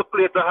 You have to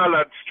play to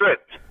Haaland's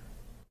strength.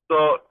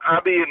 So, I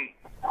mean,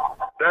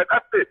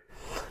 that's it.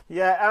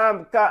 Yeah,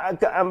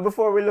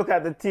 before we look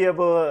at the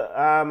table,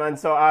 and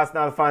so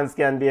Arsenal fans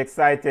can be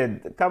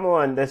excited, come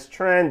on, the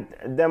strength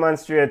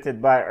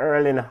demonstrated by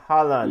Erling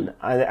Haaland,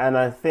 and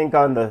I think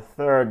on the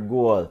third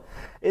goal.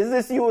 Is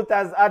this youth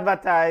as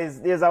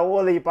advertised? There's a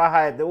whole heap of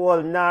hype, the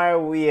whole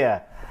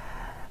Norway,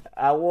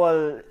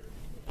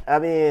 I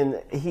mean,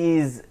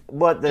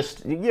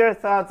 your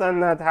thoughts on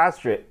that hat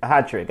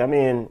trick? I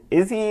mean,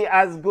 is he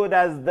as good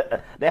as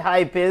the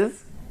hype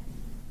is?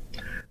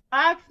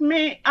 Ask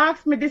me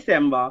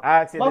December.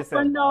 December.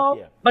 For now,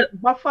 okay.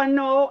 but for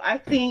now, I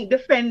think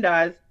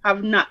defenders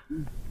have not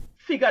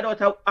figured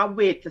out a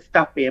way to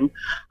stop him.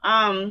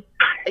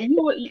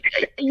 You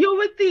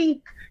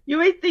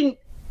would think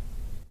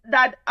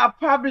that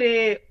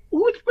probably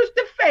which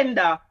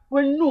defender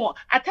will know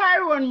a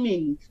Tyrone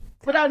Mings.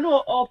 But I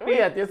know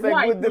Wait, you say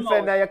good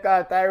defender, you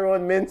call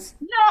Tyrone Mings?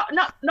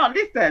 No,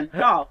 listen,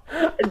 no.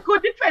 A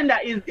good defender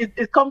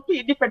is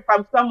completely different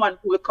from someone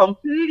who will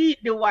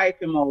completely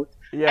wipe him out.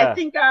 Yeah. I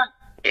think, I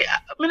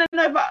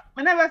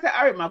never say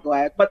Harry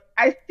Maguire, but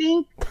I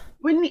think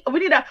we need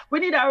a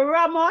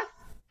Ramos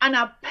and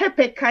a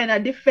Pepe kind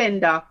of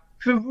defender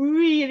to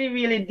really,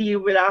 really deal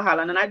with our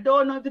Haaland. And I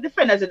don't know if the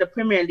defenders in the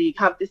Premier League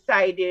have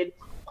decided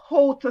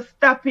how to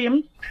stop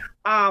him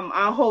and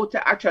how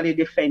to actually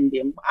defend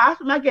him. Ask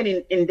him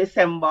again in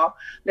December.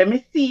 Let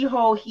me see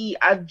how he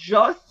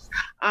adjusts.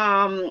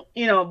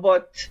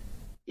 But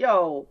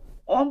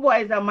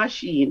Homeboy is a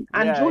machine.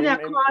 And Junior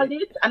called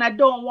it, and I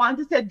don't want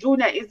to say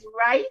Junior is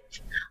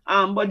right,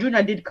 but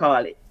Junior did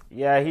call it.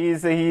 Yeah,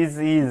 he's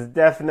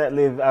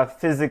definitely a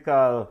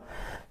physical.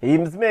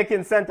 He's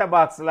making centre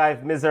backs'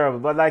 life miserable.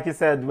 But like you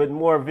said, with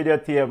more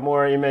videotape,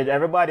 more image,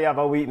 everybody have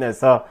a weakness.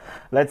 So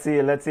let's see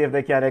if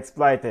they can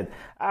exploit it.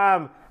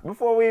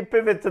 Before we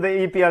pivot to the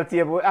EPL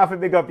team, we have to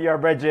big up your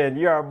brethren,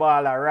 your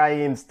baller,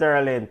 Raheem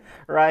Sterling.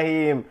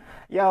 Raheem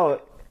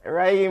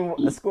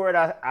scored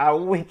a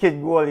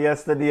wicked goal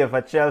yesterday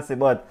for Chelsea.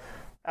 But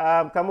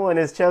come on,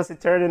 is Chelsea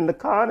turning the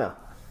corner?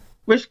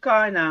 Which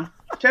corner?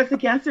 Chelsea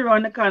can't sit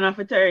around the corner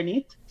for turn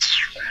it.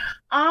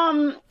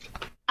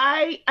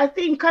 I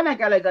think Conor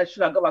Gallagher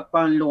should have go back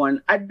on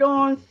loan. I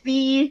don't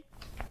see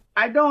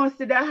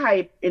the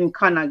hype in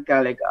Conor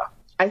Gallagher.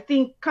 I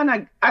think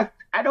I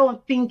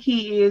don't think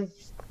he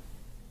is.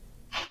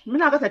 I'm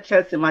not gonna say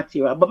Chelsea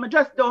material, but I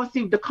just don't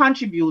see the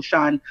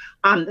contribution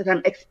that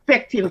I'm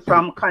expecting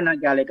from Conor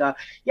Gallagher.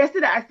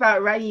 Yesterday I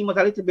thought Raheem was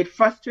a little bit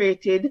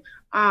frustrated.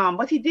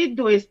 But he did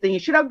do his thing.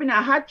 It should have been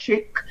a hat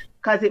trick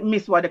because it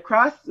missed the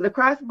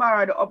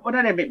crossbar or the up. What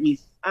did it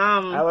miss?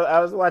 I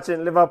was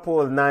watching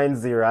Liverpool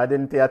 9-0. I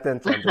didn't pay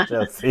attention to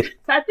Chelsea. So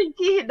I think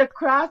he hit the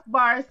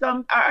crossbar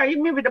or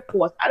maybe the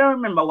post. I don't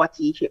remember what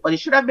he hit, but it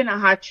should have been a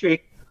hat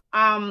trick.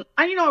 And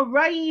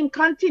Raheem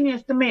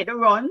continues to make the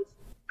runs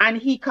and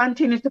he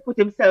continues to put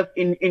himself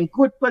in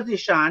good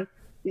position.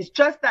 It's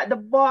just that the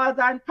balls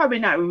are probably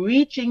not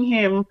reaching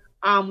him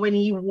when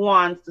he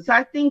wants to. So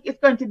I think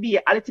it's going to be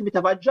a little bit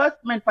of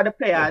adjustment for the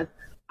players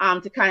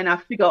to kind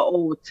of figure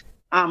out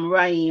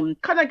Raheem.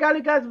 Conor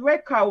Gallagher's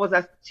red card was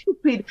a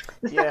stupid.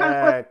 The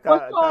second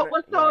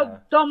was so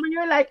dumb. And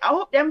you're like, I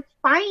hope them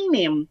fine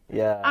him.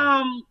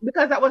 Yeah.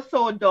 Because that was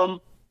so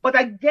dumb. But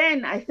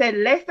again, I said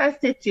Leicester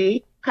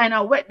City kind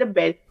of wet the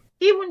bed.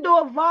 Even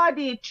though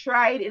Vardy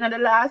tried in the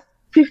last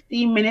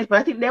 15 minutes, but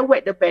I think they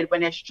wet the bed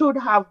when they should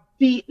have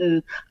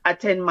beaten a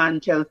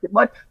 10-man Chelsea.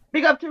 But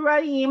big up to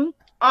Raheem.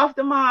 Off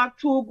the mark,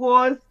 2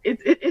 goals.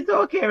 It's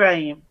okay,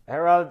 Raheem.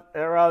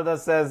 Heraldo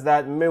says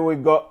that we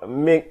put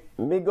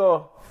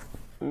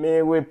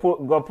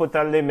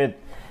a limit.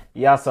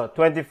 Yeah, so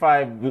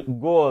 25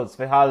 goals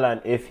for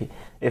Haaland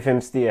if him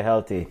stay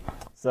healthy.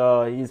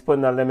 So he's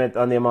putting a limit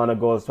on the amount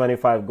of goals,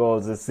 25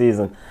 goals this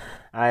season.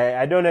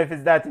 I don't know if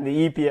it's that in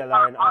the EPL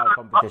or in all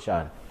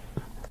competition.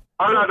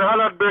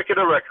 Haaland breaking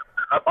the record.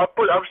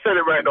 I'm saying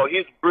it right now.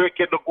 He's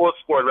breaking the goal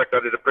scoring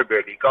record in the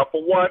Premier League.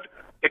 For one,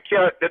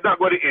 they're not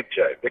going to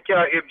injure him. They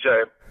can't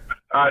injure him.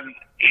 And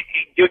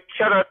you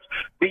cannot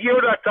be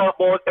here that talk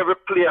about every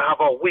player have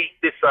a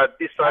weakness and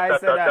this and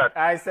that.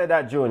 I said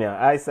that, Junior.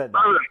 I said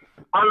that.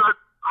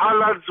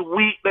 Haaland's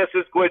weakness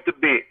is going to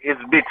be his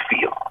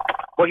midfield.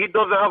 But he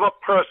doesn't have a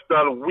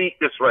personal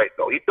weakness right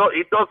now. He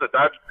doesn't.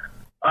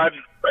 And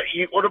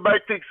one of my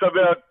things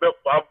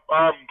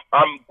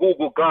I'm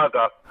Google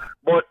Gaga,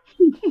 but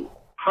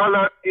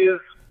Haaland is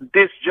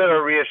this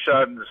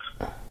generation's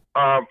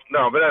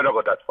no, but I don't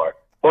go that far.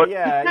 But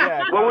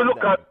when we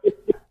look at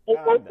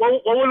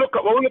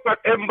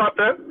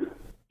Mbappe,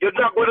 you're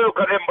not going to look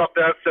at Mbappe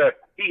and say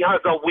he has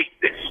a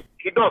weakness.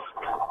 He doesn't.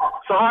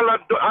 So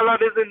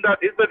Haaland is in that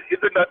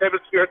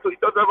hemisphere, so he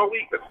doesn't have a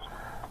weakness.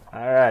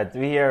 All right,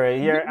 we hear it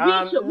here.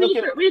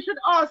 We should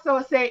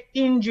also say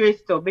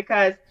injuries too,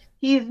 because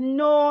he's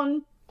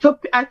known to.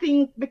 I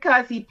think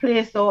because he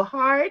plays so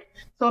hard,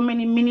 so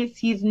many minutes,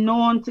 he's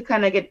known to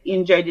kind of get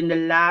injured in the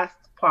last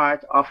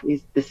part of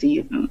the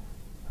season.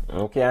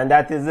 Okay, and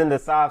that is in the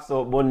soft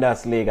soap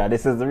Bundesliga.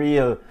 This is a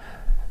real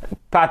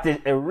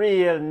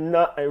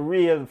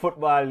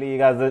football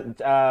league, as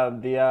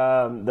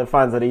the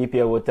fans of the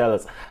EPL would tell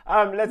us.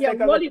 Let's take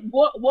a look.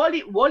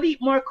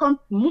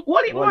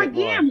 More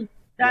games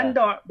than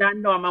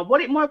normal.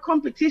 What more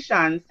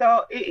competition?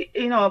 So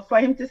for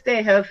him to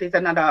stay healthy is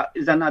another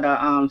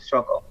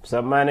struggle.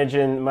 So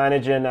managing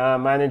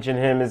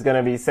him is going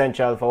to be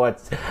essential for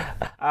what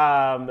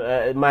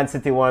Man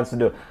City wants to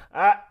do.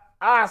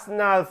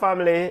 Arsenal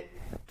family,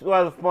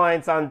 12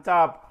 points on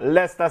top.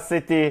 Leicester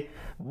City,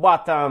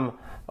 bottom,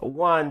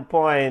 1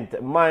 point,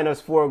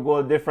 -4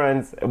 goal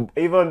difference.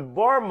 Even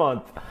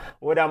Bournemouth,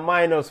 with a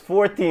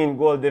 -14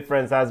 goal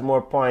difference, has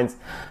more points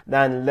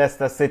than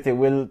Leicester City.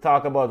 We'll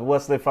talk about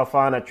Wesley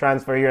Fofana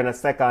transfer here in a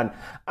second.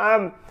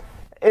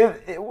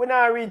 We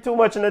not read too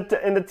much in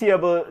the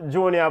table,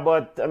 Junior,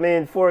 but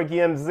 4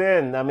 games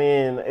in,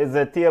 is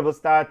the table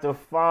start to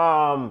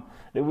form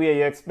the way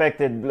you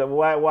expected?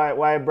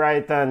 Why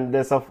Brighton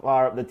this so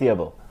far up the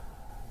table?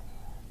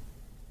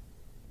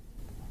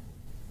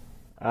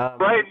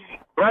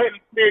 Brighton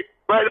play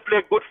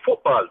good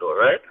football though,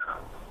 right?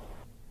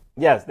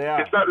 Yes, they are.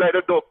 It's not like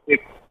they don't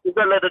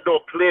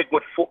play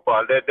good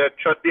football. They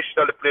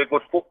traditionally play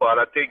good football.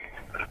 I think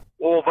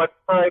over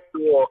time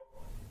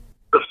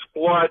the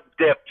squad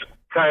depth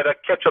kind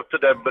of catch up to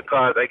them,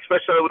 because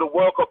especially with the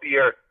World Cup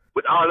year,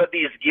 with all of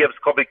these games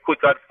coming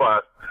quick and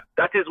fast,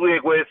 that is where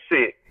you're going to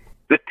see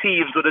the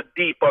teams with a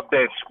deeper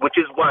bench, which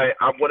is why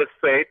I'm going to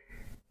say it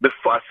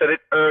before. I said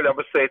it earlier, I'm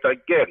going to say it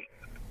again.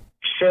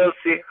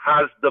 Chelsea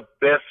has the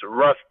best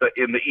roster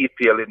in the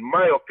EPL, in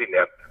my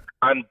opinion,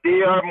 and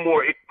they are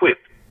more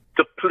equipped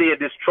to play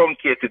this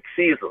truncated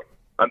season.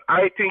 And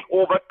I think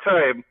over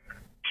time,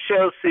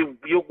 Chelsea,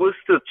 you will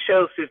still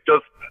Chelsea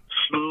just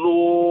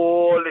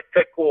slowly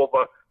take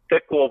over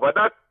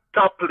that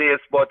top place,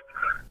 but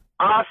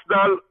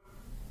Arsenal,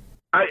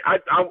 I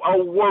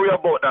worry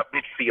about that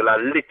midfield a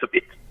little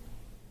bit.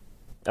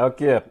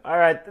 Okay, all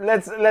right.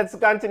 Let's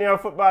continue our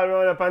football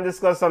roundup and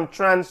discuss some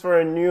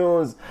transfer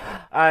news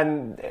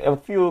and a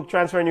few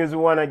transfer news we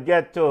want to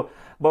get to.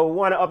 But we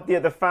want to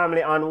update the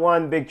family on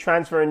one big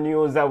transfer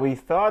news that we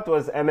thought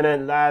was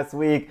imminent last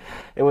week.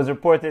 It was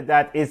reported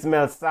that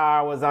Ismail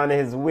Sarr was on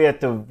his way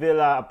to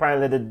Villa.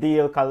 Apparently the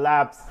deal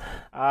collapsed.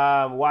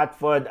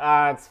 Watford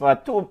asked for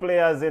 2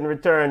 players in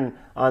return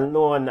on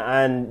loan,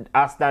 and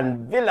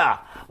Aston Villa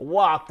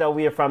walked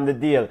away from the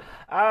deal.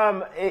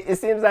 It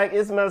seems like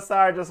Ismail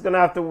Sarr just going to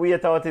have to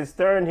wait out his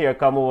turn here,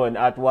 come on,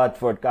 at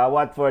Watford. Because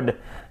Watford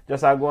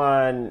just are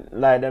going to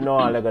let them know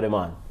all they got him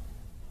on.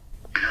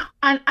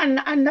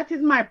 And that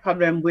is my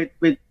problem with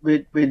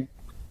the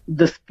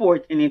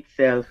sport in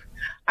itself.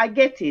 I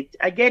get it.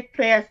 I get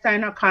players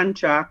sign a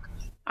contract,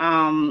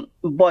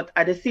 but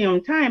at the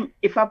same time,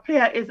 if a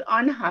player is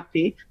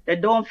unhappy, they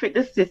don't fit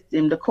the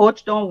system, the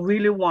coach don't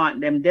really want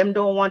them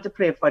don't want to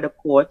play for the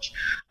coach.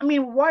 I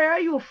mean, why are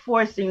you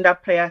forcing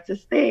that player to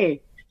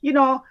stay? You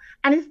know,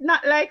 and it's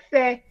not like,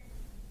 say,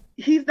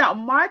 he's not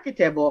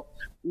marketable.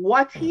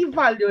 What he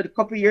valued a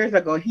couple of years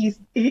ago, he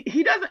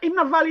doesn't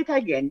even value it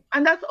again,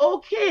 and that's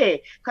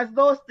okay because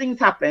those things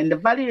happen. The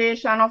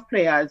valuation of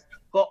players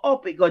go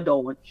up, it go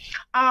down.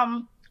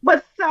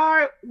 But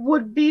Sarr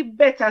would be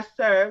better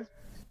served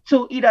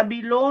to either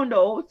be loaned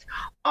out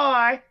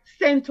or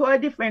sent to a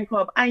different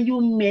club, and you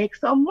make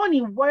some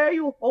money. Why are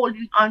you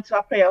holding on to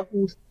a player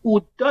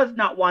who does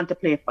not want to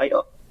play for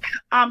you?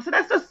 So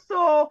that's just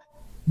so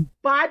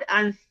bad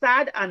and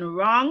sad and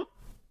wrong.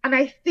 And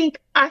I think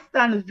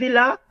Aston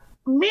Villa,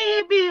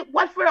 maybe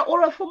Watford are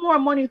order for more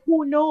money,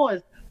 who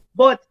knows?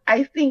 But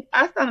I think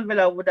Aston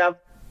Villa would have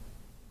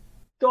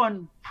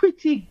done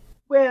pretty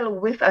well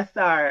with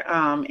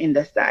Sarr in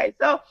the side.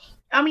 So,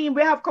 I mean,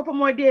 we have a couple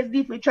more days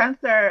deeply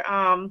transfer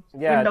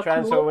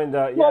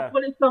window.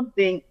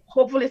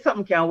 Hopefully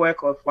something can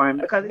work out for him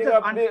because it's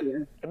just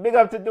unfair. Big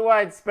up to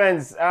Dwight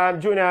Spence.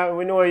 Junior,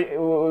 we know we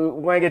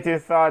want to get your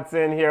thoughts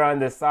in here on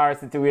the Sarr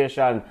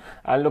situation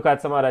and look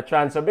at some other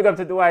transfer. Big up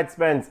to Dwight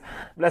Spence.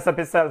 Bless up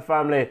yourself,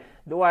 family.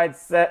 Dwight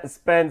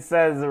Spence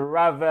says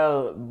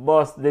Ravel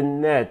bust the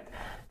net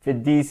for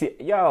DC.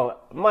 Yo,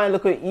 man,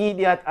 look at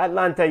idiot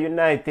Atlanta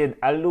United.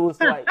 I lose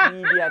to an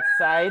idiot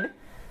side.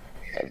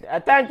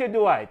 Thank you,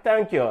 Dwight.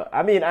 Thank you.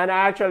 I mean, and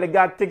I actually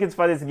got tickets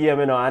for this game,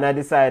 and I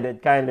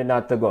decided kindly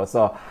not to go.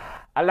 So,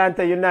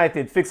 Atlanta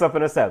United, fix up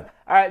on yourself.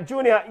 All right,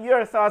 Junior,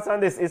 your thoughts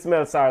on this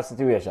Ismail Sarr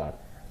situation?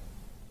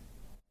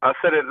 I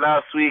said it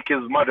last week,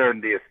 is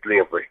modern day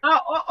slavery. Here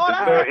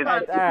we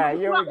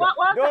go.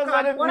 Those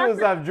are the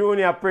views of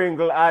Junior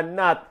Pringle and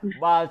not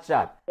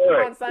Balchat.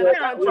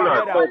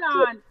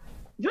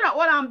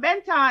 Hold on,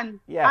 Benton.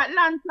 Yeah.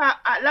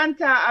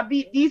 Atlanta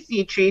beat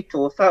DC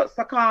 3-2,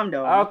 so calm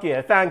down.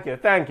 Okay, thank you.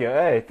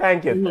 Hey,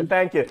 thank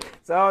you.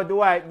 So,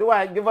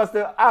 Dwight, give us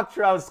the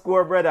actual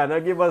score, brother. Now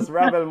give us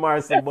Ravel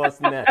Marcy bus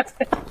net.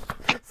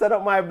 Set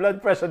up my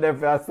blood pressure there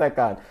for a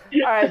second.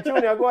 All right,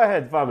 Junior, go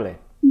ahead, family.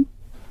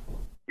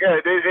 Yeah,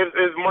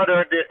 it's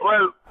modern day.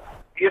 Well,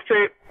 you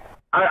say,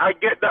 I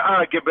get the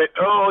argument.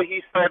 Oh,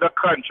 he signed a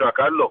contract.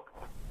 And look,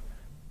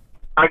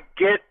 I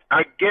get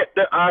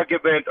the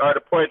argument or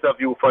the point of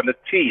view from the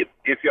team.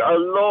 If you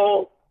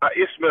allow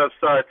Ismail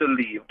Sarr to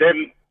leave,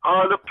 then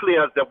all the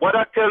players, what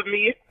that tells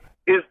me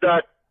is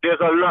that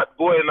there's a lot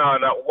going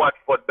on at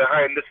Watford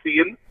behind the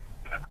scenes.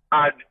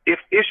 And if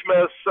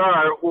Ismail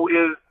Sarr, who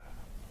is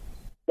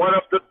one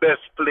of the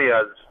best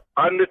players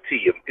on the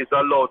team, is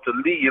allowed to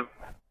leave,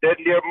 then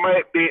there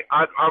might be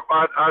an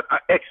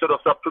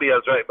exodus of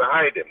players right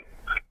behind him.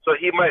 So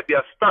he might be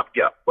a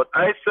stopgap. But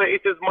I say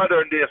it is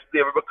modern day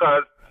slavery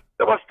because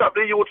they must stop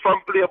the youth from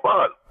playing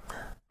ball.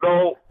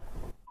 Now,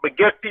 we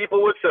get people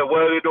who say,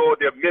 well, you know,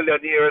 they're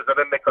millionaires and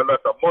they make a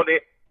lot of money,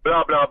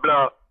 blah, blah,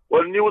 blah.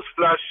 Well,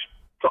 newsflash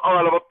to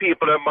all of the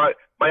people and my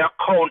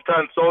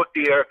accountants out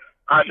there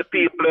and the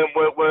people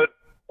we're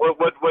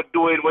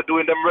doing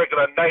them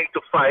regular 9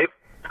 to 5.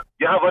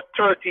 You have a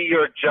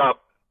 30-year job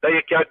that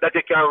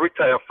you can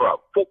retire from.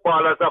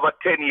 Footballers have a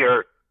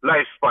 10-year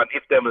lifespan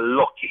if they're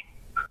lucky.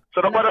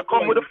 So nobody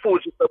come with the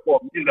food system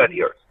for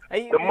millionaires.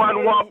 The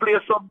man want to play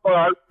some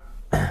ball.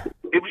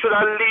 He should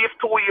have left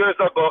 2 years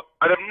ago,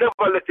 and they've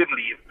never let him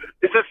leave.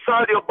 This is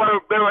Sadio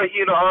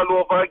Berahino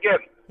all over again.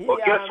 But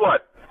guess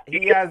what?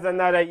 He has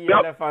another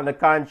year left on the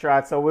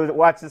contract, so we'll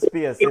watch the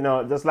space. You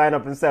know, just line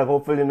up himself.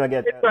 Hopefully, he'll not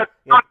get.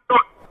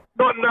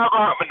 Not now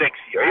happen next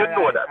year. You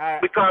know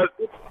that because.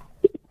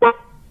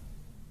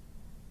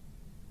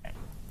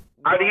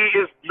 And he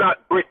is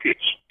not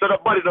British, so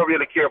nobody don't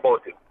really care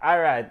about him.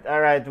 All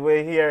right.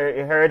 We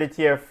heard it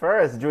here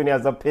first.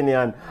 Junior's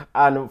opinion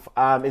on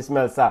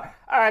Ismail Sarr.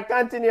 All right,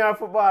 continue our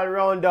football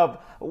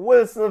roundup.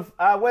 Wesley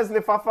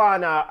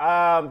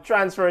Fofana,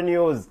 transfer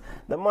news.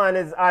 The man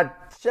is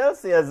at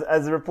Chelsea,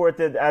 as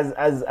reported as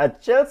a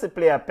Chelsea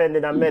player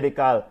pending a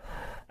medical.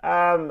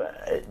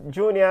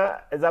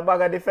 Junior is a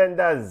bag of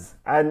defenders,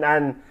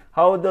 and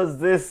how does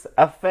this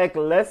affect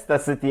Leicester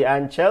City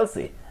and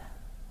Chelsea?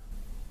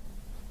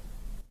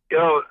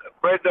 Yo,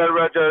 Brendan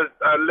Rodgers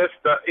and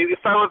Leicester.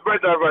 If I was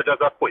Brendan Rodgers,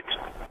 I quit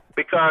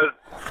because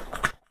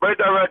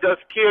Brendan Rodgers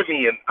scared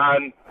me,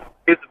 and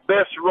his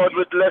best run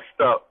with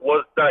Leicester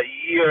was that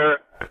year,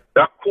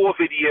 that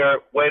COVID year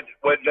when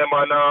them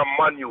on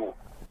Man U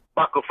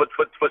back up for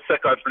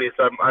second place,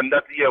 and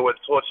that year when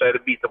Solskjaer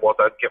beat them out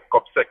and kept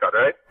come second,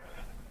 right?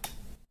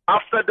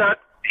 After that,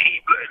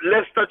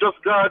 Leicester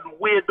just gone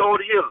way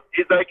downhill.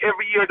 It's like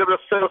every year they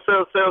just sell.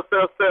 And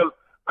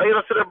you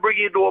know, see them bring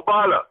in no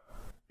baller.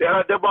 They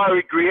have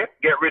Demarai Gray,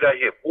 get rid of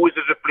him. Who is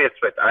his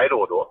replacement? I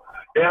don't know.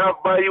 They have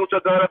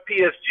Bayuta down at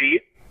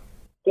PSG.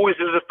 Who is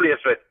his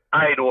replacement?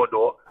 I don't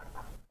know.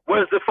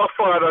 Where's the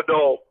Fafana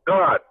now?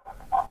 God.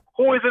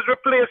 Who is his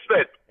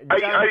replacement?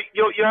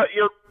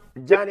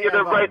 You're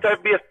the right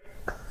time base.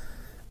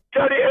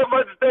 Johnny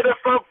Evans did it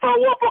from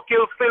Whopper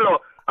kill Philo.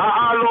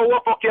 I know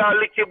Whopper can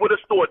lick him with a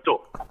stone too.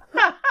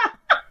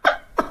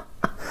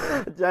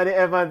 Johnny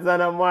Evans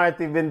and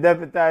Amarty been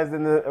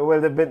deputizing,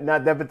 they've been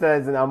not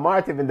deputizing,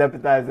 Amarty been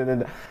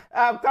deputizing.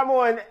 Come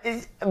on,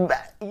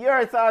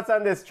 your thoughts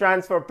on this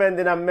transfer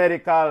pending a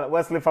medical,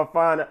 Wesley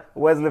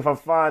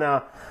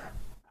Fofana.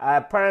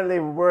 Apparently,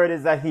 word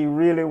is that he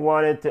really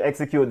wanted to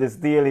execute this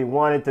deal. He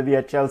wanted to be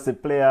a Chelsea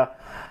player.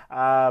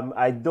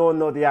 I don't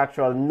know the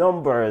actual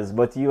numbers,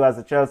 but you as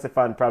a Chelsea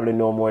fan probably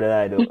know more than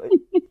I do.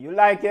 You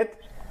like it?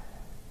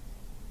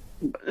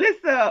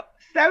 Listen,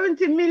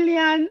 70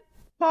 million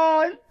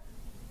pounds.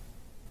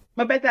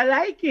 I better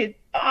like it.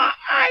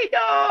 I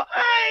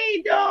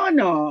don't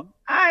know.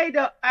 I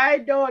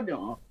don't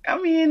know. I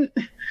mean,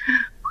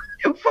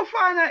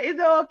 Fofana is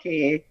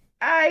okay.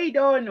 I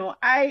don't know.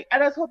 I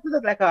just hope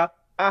it's like a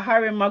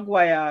Harry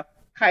Maguire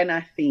kind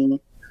of thing.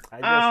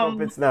 I just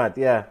hope it's not.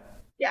 Yeah.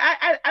 Yeah.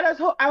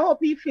 I hope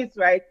he fits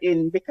right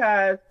in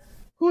because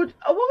where we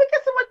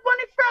get so much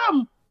money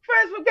from?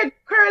 First we get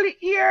curly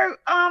ear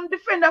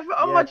defender for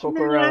how much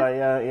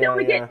million? Then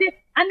we get this,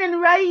 and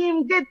then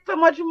Raheem get so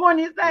much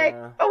money. It's like,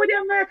 where the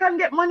American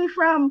get money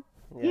from?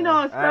 Yeah. You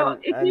know, so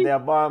and the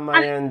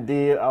Aubameyang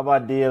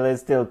deal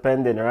is still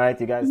pending, right?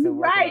 You guys still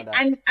working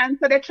on that. And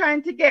so they're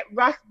trying to get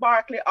Ross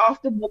Barkley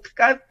off the books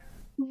because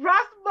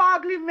Ross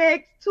Barkley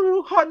makes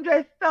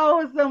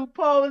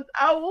 £200,000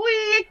 a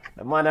week.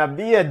 The man a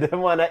beard, the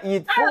man a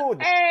eat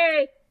food.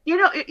 Hey, you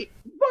know,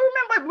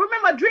 but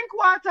remember, drink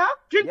water.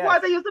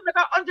 Water used to make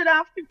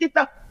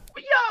 150,000.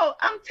 Yo,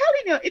 I'm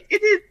telling you,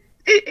 it is.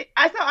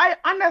 I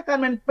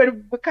understand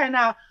when we kind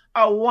of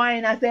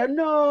whine and say,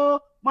 no,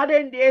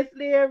 modern day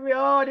slavery,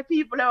 or the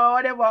people or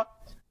whatever.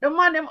 The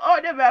man them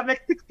out there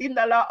make $16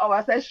 an hour.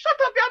 I say, shut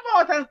up your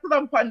mouth and sit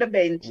up on the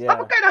bench. Yeah.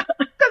 Because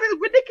it's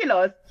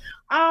ridiculous.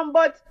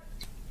 But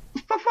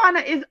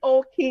Fofana is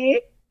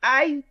okay.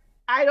 I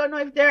don't know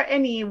if there are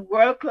any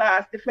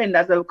world-class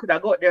defenders that could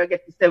have got there and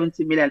get to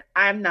 70 million.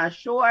 I'm not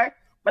sure.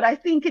 But I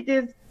think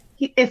he's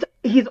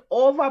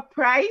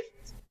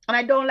overpriced. And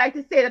I don't like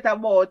to say that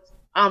about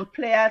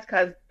players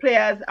because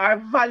players are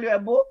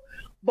valuable.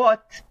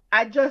 But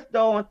I just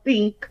don't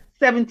think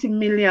 70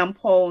 million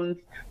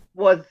pounds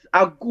was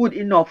a good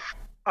enough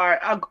or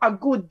a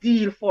good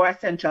deal for a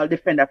central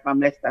defender from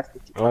Leicester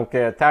City.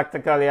 Okay,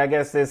 tactically, I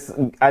guess this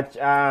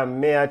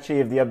may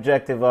achieve the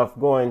objective of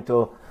going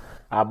to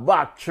a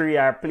back three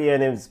or playing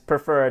his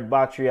preferred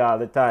back three all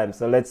the time.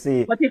 So let's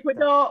see. But if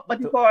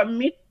our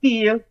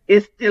midfield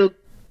is still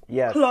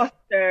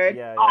clustered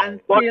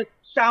and still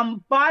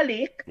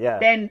shambolic,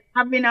 then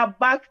having a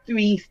back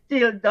three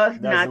still does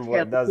not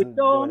help. If we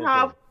don't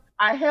have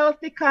a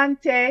healthy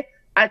Kante,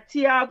 a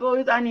Thiago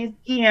is on his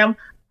game.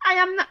 I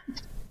am not.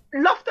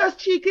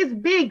 Loftus-Cheek is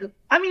big.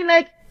 I mean,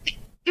 like, if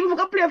we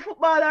can play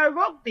football or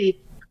rugby,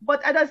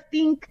 but I just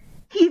think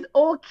he's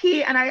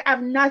okay, and I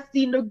have not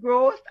seen the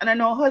growth. And I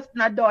know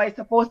Hudson-Odoi is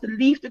supposed to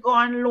leave to go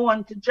on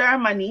loan to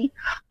Germany,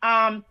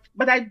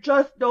 but I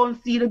just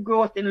don't see the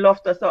growth in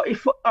Loftus. So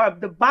if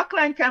the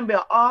backline can be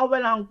all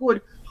well and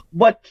good,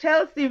 but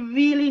Chelsea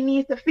really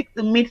needs to fix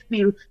the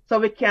midfield so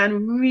we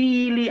can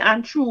really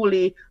and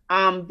truly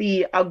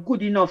be a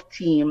good enough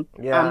team.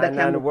 Yeah,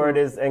 and the word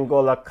is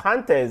N'Golo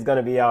Kante is going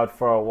to be out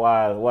for a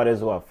while.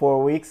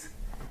 4 weeks?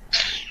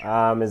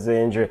 Is the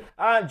injury.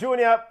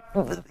 Junior,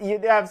 you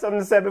have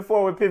something to say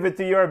before we pivot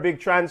to your big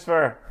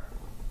transfer?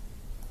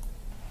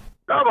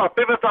 Come on,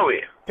 pivot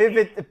away.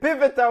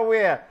 Pivot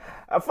away.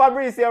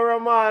 Fabrizio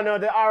Romano,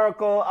 the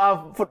oracle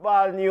of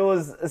football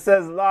news,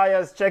 says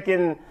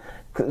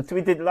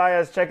tweeted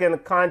lawyers checking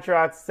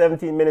contract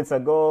 17 minutes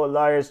ago.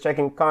 Lawyers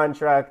checking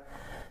contract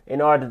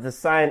in order to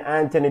sign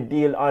Anthony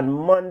Deal on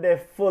Monday.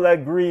 Full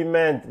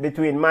agreement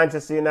between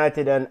Manchester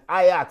United and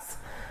Ajax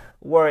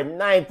worth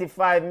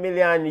 95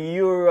 million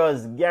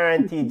euros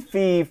guaranteed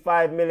fee,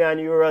 5 million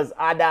euros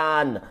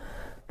add-on.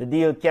 The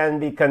deal can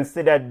be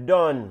considered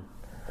done.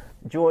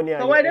 Junior.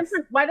 So why them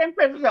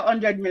pay for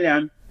 100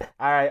 million?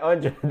 All right,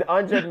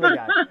 100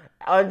 million.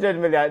 100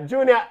 million.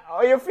 Junior,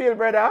 how you feel,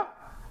 brother?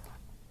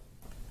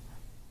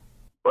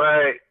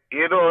 Well,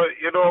 you know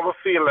what I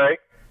feel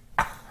like?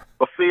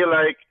 I feel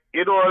like,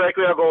 you know, like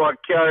we go on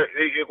car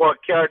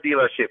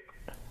dealership.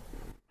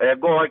 I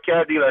go on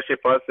car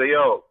dealership and say,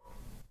 yo,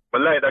 I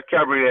like the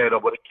Camry, you know,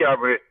 but the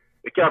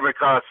Camry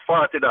costs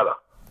 $40.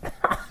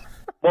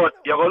 But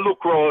you're going to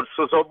look around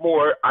for some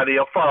more and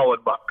you're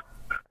forward back.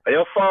 And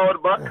you're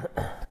forward back,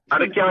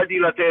 and the car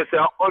dealer tells you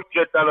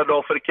 $100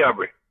 now for the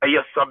Camry. And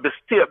you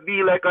still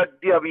be like a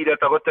DB that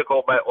I'm going to take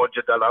out my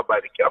 $100 and buy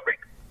the Camry.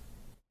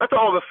 That's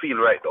how I feel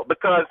right now.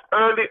 Because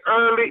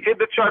early in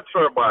the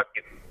transfer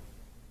market,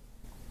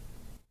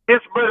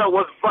 his brother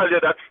was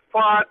valued at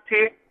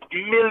 $40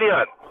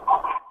 million.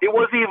 It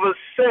was even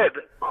said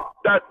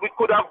that we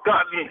could have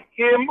gotten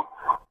him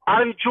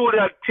and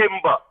Julian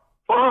Timber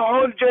for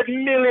 $100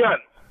 million.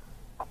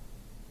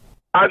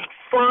 And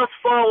fast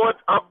forward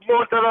a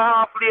month and a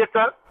half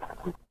later,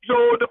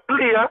 so the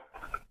player,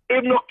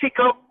 him not kick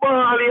a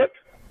ball yet,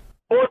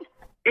 but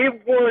it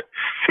worth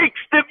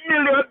 $60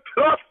 million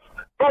plus.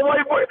 But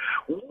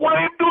what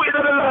him do in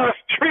the last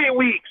 3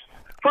 weeks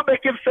for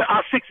make him say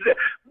 60?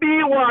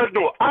 Me want to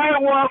know. I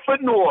want to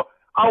know.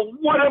 I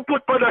want to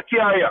put on a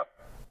carrier.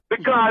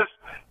 Because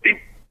me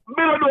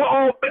don't know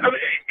how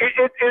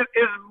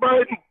it's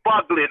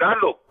mind-boggling.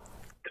 And look,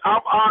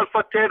 I'm all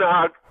for Ten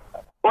Hag.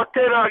 But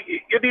Ten Hag,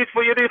 you need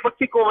for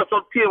kick over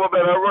some table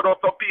and run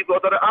out some people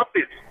out of the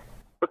office.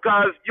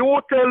 Because you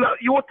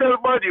tell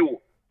Manu,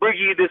 bring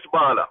in this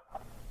baller.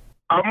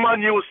 And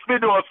Manu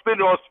spin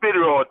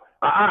around.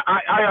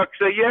 I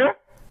say, yeah,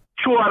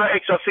 throw out an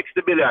extra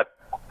 $60 million.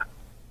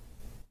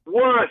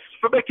 Worse,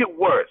 to make it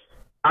worse.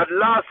 And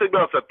last thing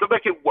I said, to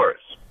make it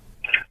worse,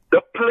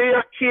 the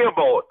player came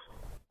out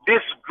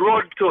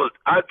disgruntled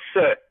and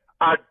said,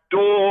 I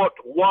don't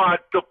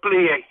want to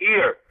play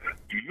here.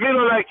 You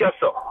don't like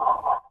yourself.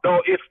 Now,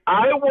 if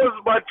I was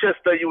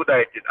Manchester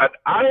United and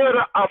I had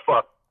an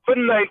offer for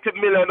 $90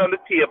 million on the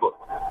table,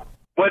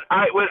 when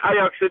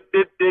Ajax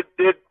did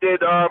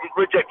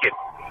reject it,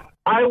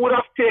 I would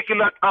have taken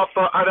that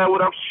offer and I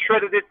would have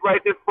shredded it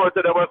right in front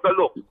of them and said,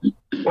 look,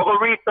 we're going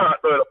to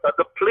restart.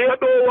 The player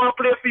don't want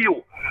to play for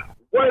you.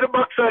 Why the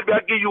backside will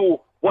give you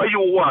what you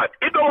want?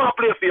 He don't want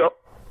to play for you.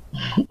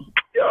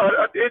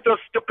 Yeah, it's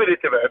just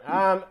stupidity,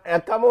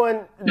 man. Come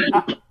on,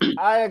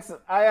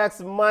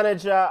 Ajax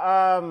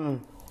manager,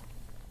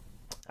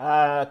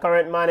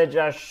 current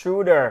manager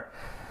Schroeder,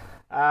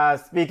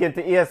 speaking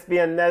to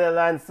ESPN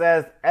Netherlands,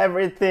 says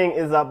everything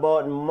is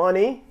about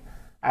money.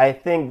 I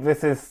think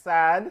this is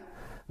sad,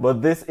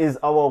 but this is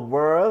our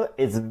world.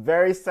 It's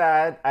very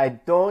sad. I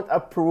don't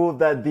approve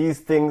that these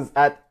things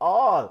at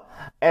all.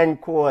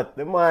 End quote.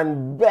 The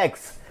man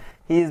begs.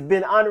 He's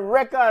been on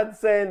record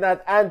saying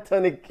that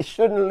Anthony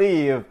shouldn't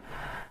leave.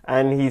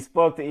 And he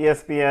spoke to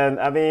ESPN.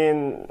 I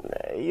mean,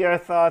 your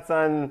thoughts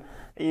on,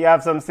 you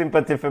have some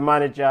sympathy for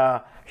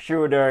manager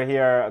Schroeder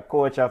here,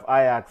 coach of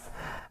Ajax,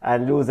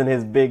 and losing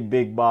his big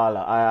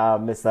baller,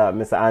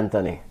 Mr.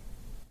 Anthony.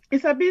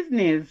 It's a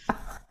business.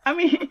 I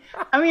mean,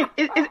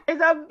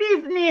 it's a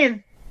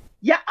business.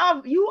 You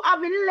have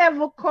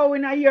 11 cow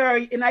in a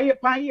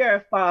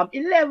year farm,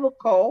 11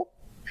 cow.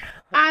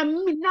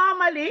 And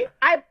normally,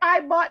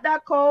 I bought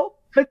that cow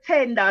for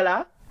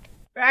 $10,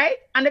 right?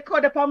 And the cow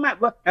upon my,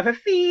 but if I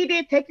feed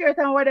it, take care of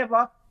it and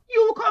whatever,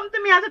 you come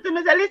to me and say to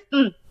me,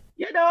 listen,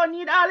 you don't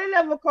need all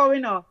 11 cow,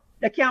 you know.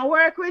 They can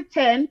work with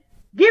 10.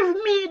 Give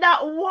me that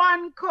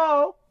one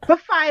cow for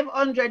 $500. Right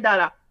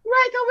away,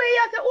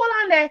 you say, hold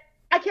on there.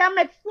 I can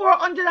make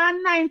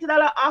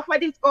 $490 off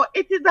of this cow.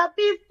 It is a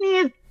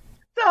business.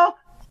 So,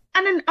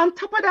 and then on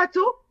top of that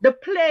too, the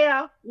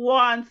player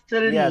wants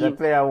to leave. Yeah, the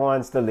player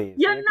wants to leave.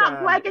 You're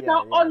not going to get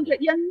 100.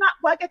 You're not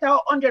going to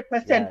get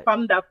 100%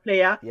 from that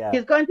player. Yeah.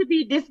 He's going to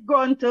be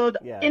disgruntled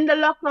in the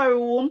locker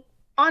room,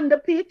 on the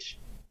pitch.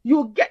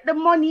 You get the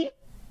money.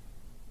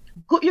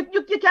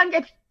 You can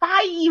get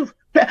 5.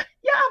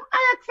 You have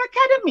Ajax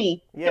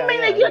Academy.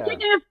 You're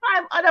getting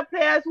 5 other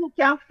players who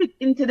can fit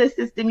into the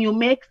system. You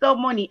make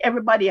some money,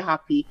 everybody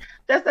happy.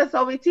 That's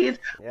how it is.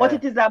 Yeah. But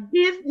it is a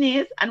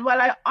business, and while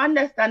I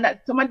understand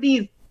that some of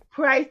these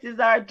prices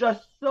are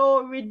just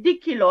so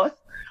ridiculous,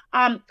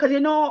 because you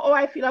know how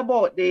I feel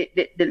about the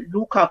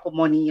Lukaku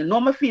money. You know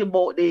how I feel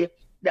about the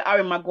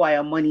Harry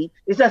Maguire money.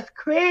 It's just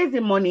crazy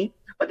money.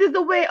 But it's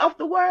the way of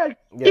the world.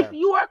 Yeah. If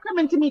you are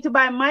coming to me to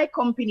buy my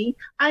company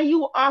and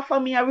you offer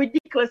me a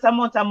ridiculous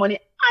amount of money,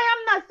 I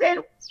am not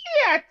saying,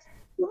 yet,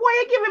 why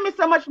are you giving me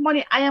so much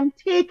money? I am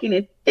taking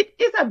it. It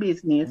is a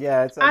business.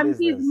 Yeah, it's a business.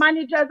 These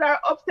managers are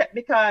upset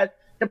because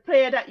the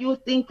player that you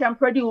think can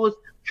produce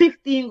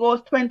 15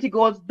 goals, 20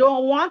 goals,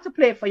 don't want to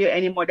play for you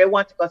anymore. They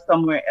want to go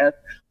somewhere else.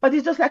 But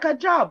it's just like a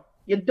job.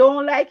 You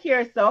don't like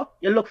here, so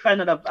you look for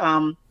another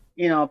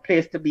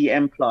place to be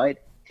employed.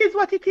 It is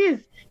what it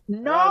is.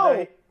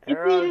 No.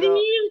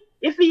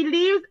 If he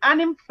leaves and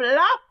him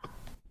flop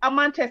at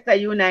Manchester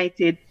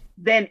United,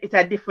 then it's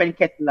a different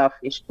kettle of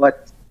fish.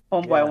 But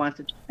homeboy wants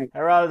to drink.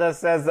 Geraldo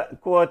says,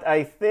 quote,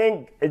 I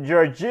think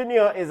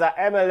Jorginho is at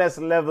MLS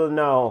level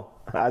now.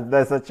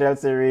 That's a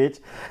Chelsea reach.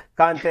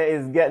 Conte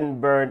is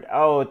getting burned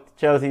out.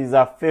 Chelsea is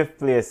a 5th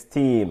place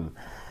team.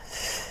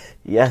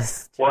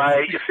 Yes.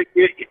 Why?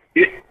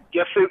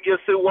 You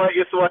see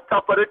what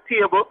top of the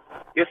table.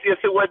 You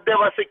see what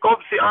never see come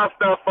see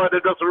Arsenal for they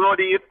just run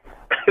it.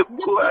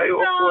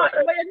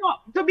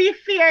 But to be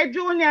fair,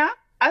 Junior,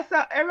 I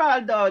saw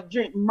Geraldo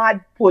drink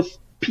mad push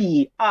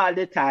pee all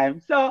the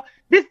time. So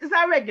this is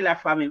a regular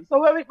from him. So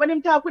when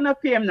him talking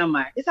up him no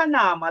man, it's a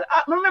normal.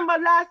 Remember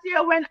last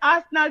year when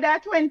Arsenal there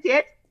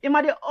 28th, him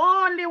are the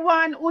only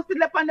one who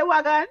still up on the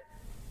wagon.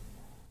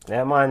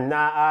 Yeah, man,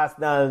 nah,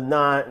 Arsenal,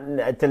 nah,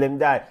 till him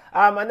die.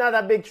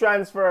 Another big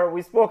transfer.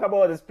 We spoke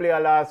about this player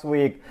last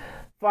week.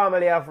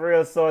 Family of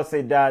Real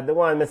Sociedad, the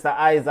one Mr.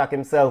 Isaac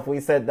himself. We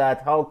said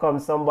that how come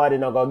somebody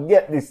not gonna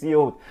get this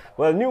youth?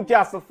 Well,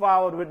 Newcastle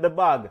forward with the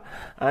bag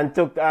and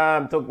took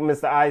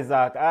Mr.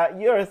 Isaac.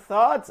 Your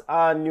thoughts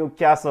on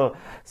Newcastle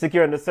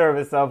securing the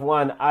service of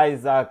one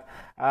Isaac?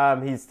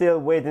 He's still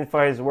waiting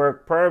for his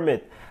work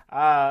permit.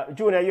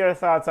 Junior, your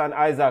thoughts on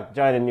Isaac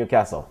joining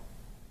Newcastle?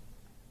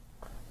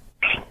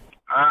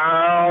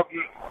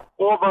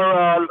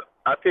 Overall,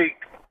 I think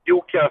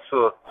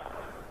Newcastle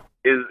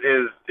is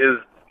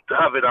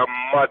having a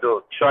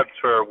model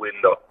transfer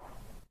window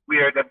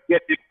where they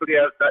get the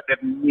players that they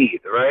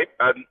need, right?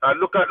 And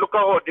look at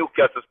how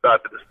Newcastle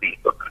started the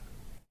season.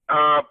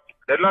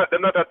 They're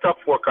not a top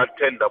 4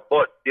 contender,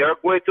 but they are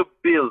going to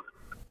build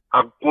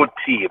a good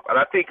team. And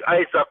I think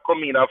Isaac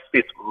coming and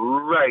fits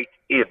right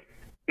in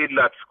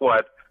that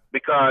squad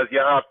because you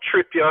have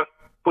Trippier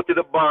putting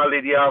the ball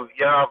in, you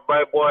have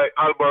my boy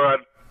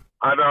Almiron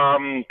and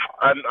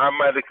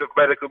my little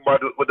man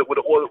with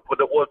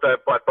the old time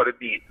part for the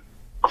knee.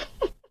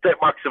 Take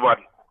Maximan.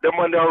 Them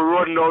when they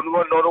run down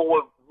the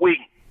whole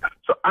wing.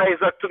 So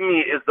Isaac to me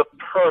is the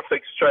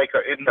perfect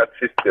striker in that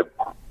system.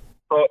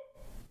 So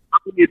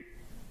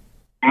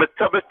I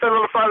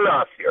tell from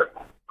last year,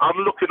 I'm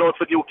looking out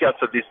for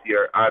Newcastle this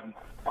year and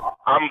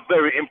I'm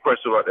very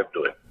impressed with what they're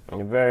doing.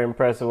 I'm very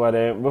impressed with what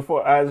they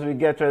before as we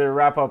get ready to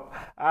wrap up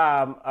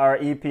our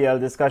EPL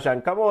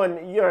discussion. Come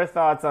on, your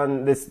thoughts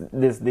on this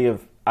deal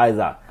of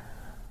Isaac.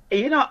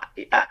 You know,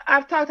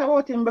 I've talked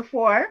about him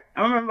before.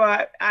 I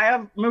remember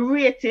I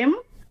rate him.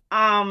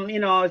 You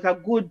know, he's a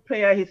good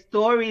player. His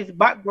story, his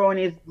background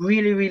is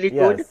really, really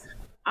good. Yes.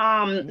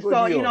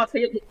 So you know,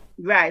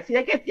 right. So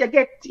you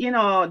get you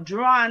know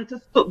drawn to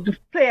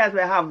players who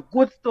have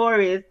good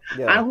stories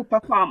and who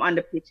perform on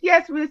the pitch.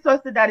 Yes, Real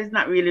Sociedad is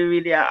not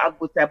really a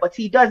good player, but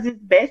he does his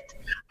best.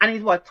 And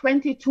he's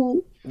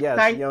 22. Yes,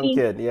 so young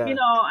kid. Yeah. You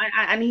know,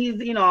 and he's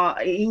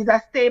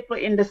a staple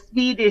in the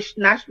Swedish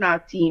national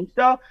team.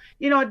 So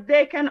you know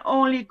they can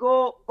only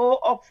go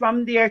up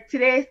from there.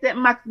 Today, St.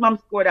 Maximum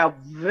scored a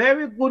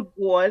very good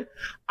goal.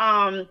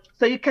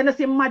 So you can just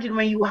imagine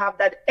when you have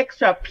that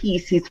extra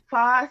piece. He's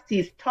fast.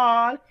 He's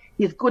tall.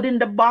 He's good in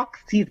the box.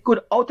 He's good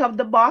out of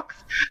the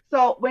box.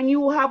 So when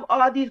you have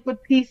all these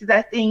good pieces,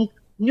 I think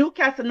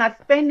Newcastle not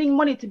spending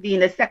money to be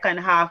in the second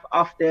half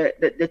of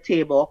the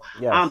table.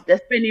 Yes. They're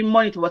spending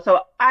money to.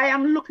 So I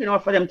am looking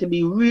out for them to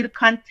be real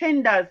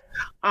contenders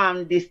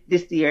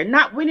this year.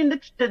 Not winning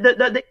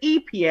the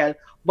EPL,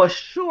 but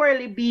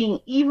surely being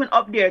even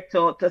up there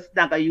to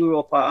snag a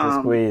Europa.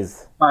 To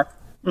squeeze.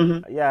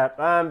 Mm-hmm.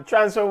 Yeah.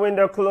 Transfer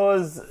window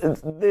close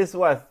this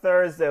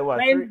Thursday?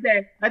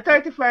 Wednesday, the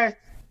 31st.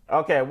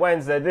 Okay,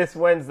 this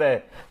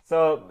Wednesday.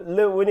 So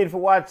we need to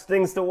watch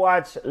things to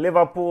watch.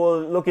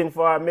 Liverpool looking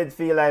for a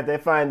midfielder if they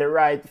find the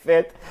right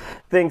fit.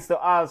 Things to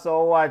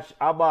also watch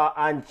Abba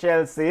and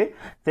Chelsea.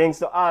 Things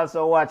to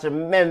also watch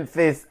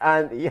Memphis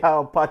and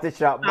Potty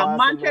Shop Barcelona.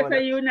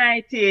 Manchester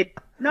United.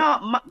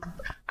 No,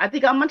 I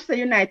think Manchester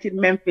United,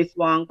 Memphis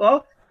won't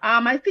go.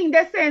 I think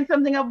they're saying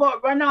something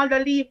about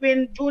Ronaldo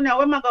leaving Junior.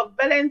 When I go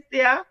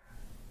Valencia.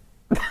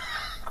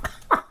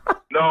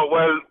 No,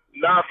 well,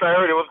 last I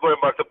heard he was going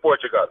back to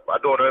Portugal. I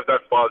don't know if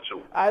that's false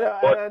true. I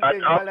don't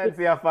think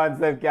Valencia fans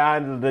can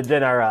handle the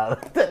general.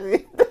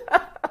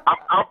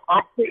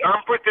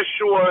 I'm pretty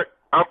sure.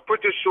 I'm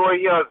pretty sure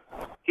he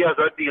has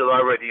a deal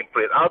already in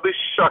place. I'll be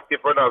shocked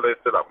if Ronaldo is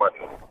still that money.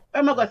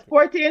 When I go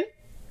Sporting.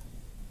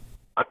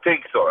 I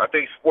think so. I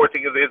think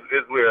Sporting is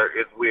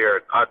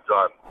where odds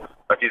on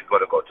that he's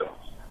going to go to.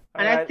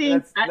 And I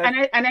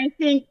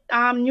think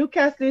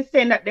Newcastle is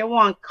saying that they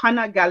want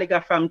Conor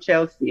Gallagher from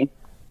Chelsea.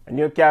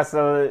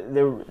 Newcastle,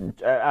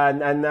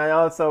 and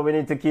also we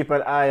need to keep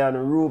an eye on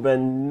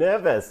Ruben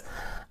Neves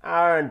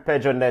and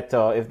Pedro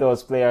Neto if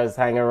those players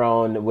hang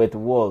around with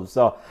Wolves.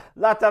 So,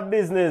 lot of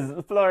business,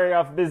 flurry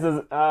of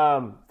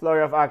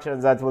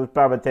actions that will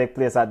probably take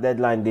place at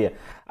deadline day.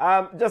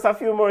 Just a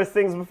few more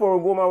things before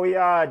we go. We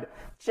had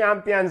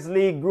Champions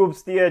League group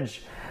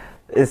stage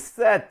is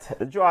set.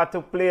 The draw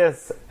took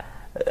place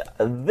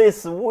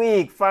this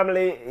week.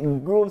 Family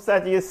groups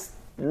that you're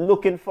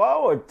looking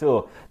forward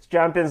to.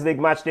 Champions League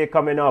match day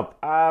coming up.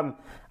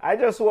 I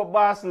just hope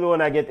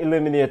Barcelona get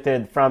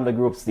eliminated from the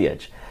group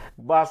stage.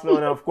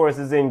 Barcelona, of course,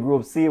 is in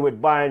Group C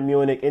with Bayern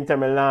Munich, Inter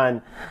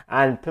Milan,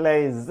 and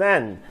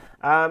Plzen.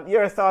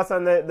 Your thoughts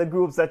on the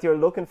groups that you're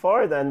looking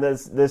for and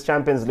this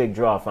Champions League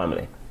draw,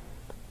 family?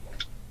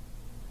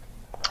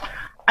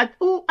 I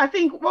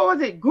think, what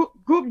was it?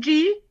 Group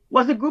G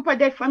was the group of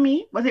death for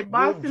me. Was it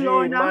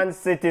Barcelona? Group G, Man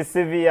City,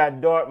 Sevilla,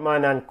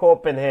 Dortmund, and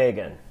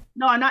Copenhagen.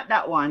 No, not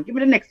that one. Give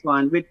me the next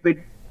one with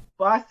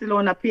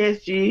Barcelona,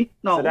 PSG.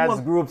 No, So that's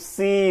Group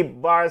C: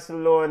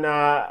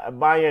 Barcelona,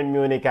 Bayern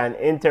Munich, and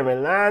Inter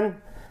Milan.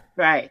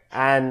 right.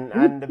 And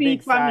Group the C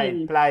big for side,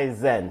 me.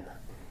 Plzen.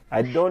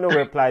 I don't know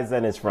where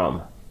Plzen is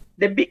from.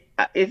 The big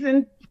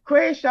isn't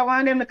Croatia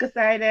one of them look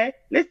aside there.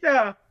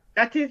 Listen,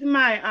 that is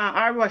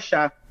my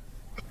Russia.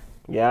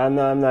 Yeah, I'm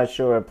not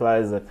sure where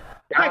Plzen.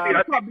 Czech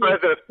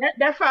Republic.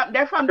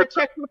 They're from the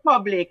Czech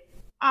Republic.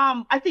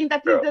 I think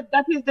that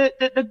is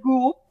the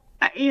group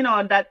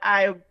that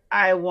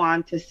I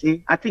want to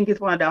see. I think it's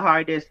one of the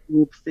hardest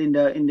groups in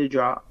the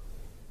draw.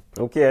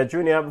 Okay,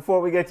 Junior,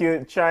 before we get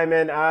you chime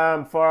in,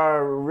 for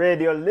our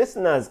radio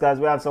listeners, because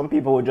we have some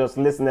people who just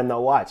listen and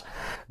not watch.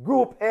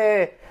 Group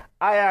A: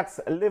 Ajax,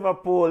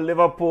 Liverpool,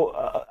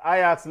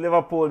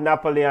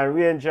 Napoli, and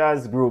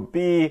Rangers. Group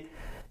B: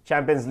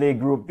 Champions League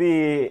Group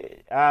B: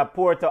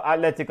 Porto,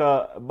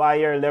 Atletico,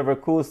 Bayer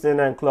Leverkusen,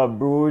 and Club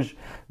Brugge.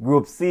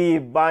 Group C: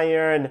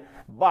 Bayern,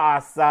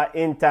 Barca,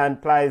 Inter,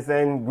 and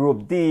Plzen.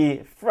 Group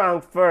D: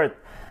 Frankfurt,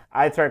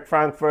 Eintracht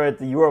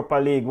Frankfurt, Europa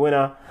League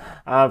winner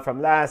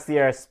from last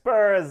year.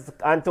 Spurs,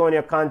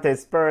 Antonio Conte,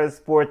 Spurs,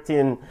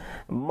 Sporting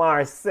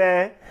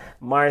Marseille,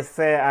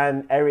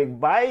 and Eric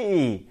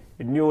Bailly,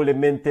 newly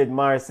minted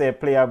Marseille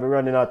player, will be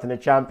running out in the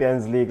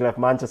Champions League, left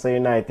Manchester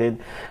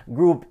United.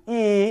 Group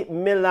E: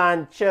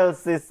 Milan,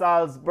 Chelsea,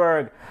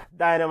 Salzburg,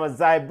 Dynamo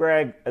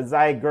Zagreb,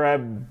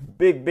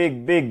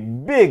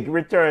 big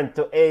return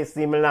to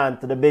AC Milan,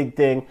 to the big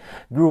thing.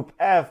 Group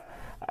F: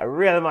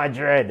 Real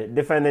Madrid,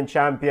 defending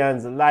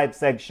champions,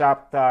 Leipzig,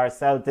 Shakhtar,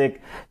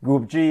 Celtic.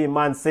 Group G: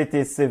 Man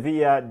City,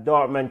 Sevilla,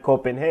 Dortmund,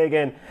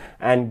 Copenhagen.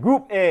 And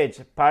Group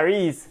H: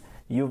 Paris,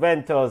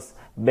 Juventus,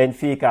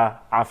 Benfica,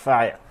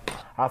 Afa.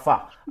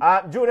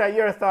 Junior,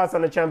 your thoughts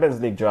on the Champions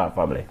League draw,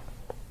 family?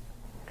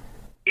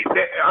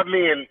 I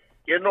mean,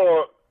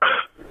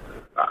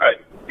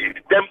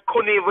 them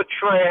couldn't even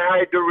try and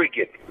hide the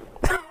rigging.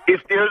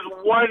 If there's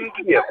one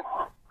game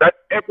that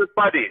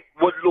everybody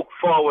would look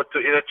forward to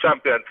in the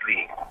Champions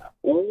League,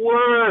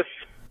 worse,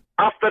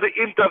 after the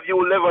interview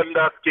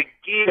Lewandowski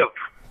gave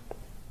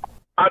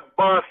at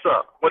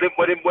Barca, when him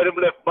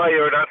left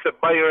Bayern and said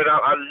Bayern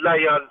are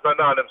lions and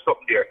all them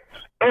something there,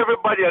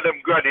 everybody at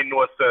them granny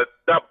knows that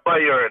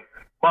Bayern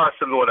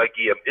Barcelona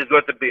game is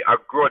going to be a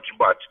grudge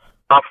match,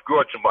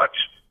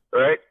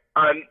 right?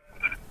 And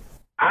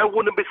I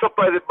wouldn't be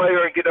surprised if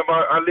Bayern get them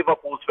a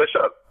Liverpool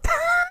special.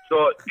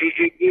 So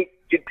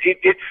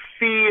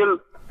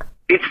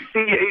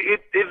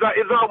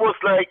it's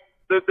almost like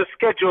the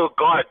schedule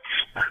gods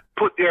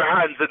put their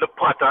hands in the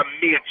pot and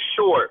made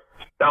sure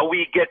that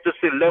we get to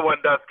see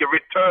Lewandowski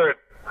return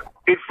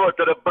in front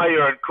of the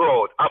Bayern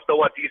crowd after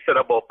what he said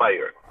about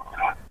Bayern.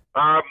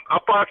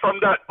 Apart from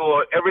that,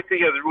 though, everything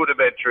is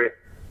rudimentary.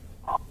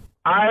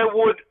 I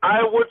would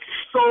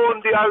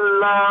sound the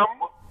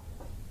alarm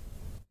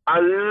a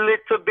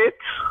little bit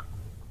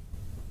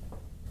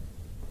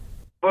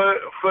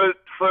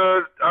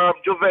for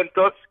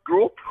Juventus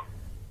group,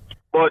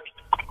 but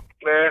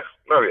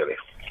not really.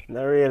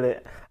 Not really.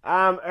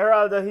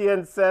 Heraldo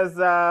Hean says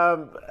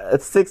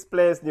 6th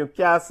place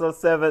Newcastle,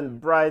 7th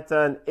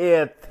Brighton,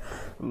 8th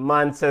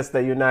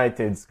Manchester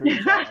United.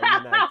 Screenshot.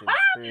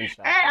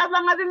 Screenshot. Hey, as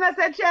long as you not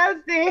say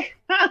Chelsea.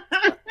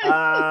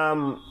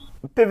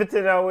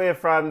 Pivoting away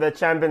from the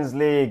Champions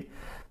League,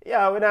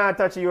 yeah, we're not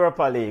touching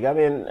Europa League. I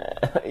mean,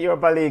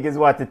 Europa League is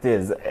what it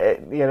is.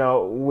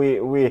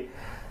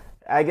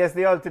 I guess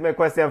the ultimate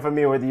question for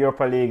me with the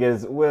Europa League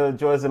is, will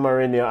Jose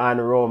Mourinho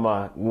and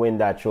Roma win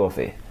that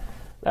trophy?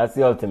 That's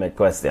the ultimate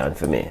question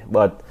for me.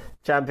 But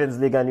Champions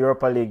League and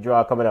Europa League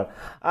draw coming up.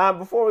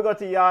 Before we go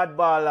to Yard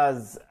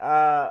Ballers,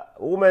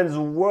 Women's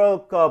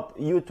World Cup,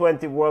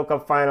 U20 World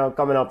Cup final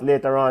coming up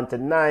later on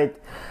tonight.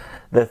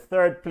 The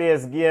third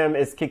place game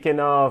is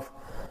kicking off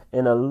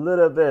in a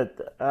little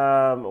bit.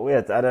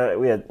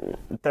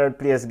 Third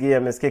place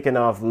game is kicking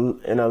off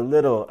in a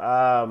little.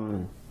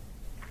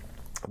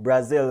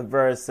 Brazil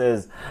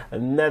versus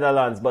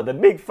Netherlands. But the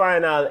big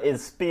final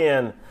is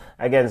Spain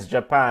against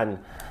Japan.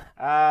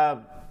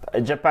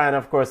 Japan,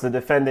 of course, the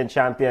defending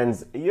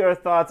champions. Your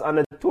thoughts on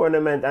the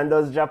tournament, and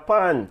does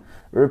Japan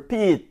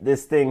repeat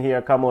this thing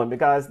here? Come on,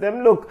 because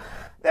them look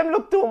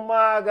too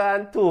maga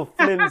and too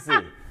flimsy.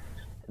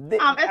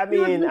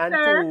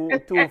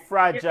 Too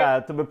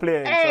fragile to be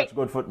playing such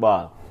good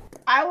football.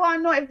 I want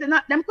to know if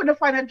them couldn't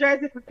find a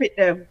jersey to fit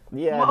them.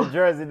 Yeah, the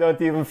jersey don't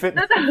even fit.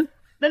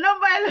 The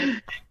number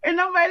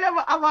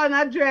 11 have on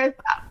a dress,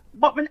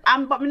 but me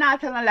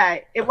not telling a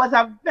lie. It was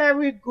a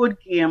very good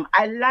game.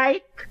 I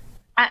like,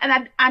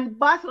 and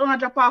Barcelona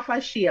drop off a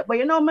shape. But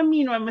you know what I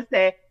mean when I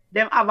say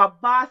them have a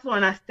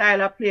Barcelona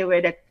style of play where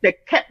they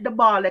kept the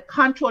ball, they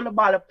control the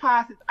ball, the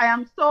passes. I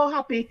am so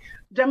happy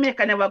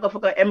Jamaica never go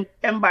for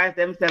embarrass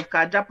themselves,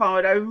 because Japan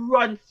would have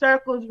run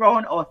circles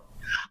around us.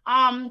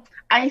 I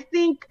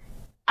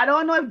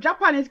don't know if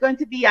Japan is going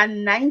to be a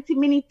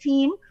 90-minute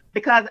team,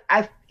 because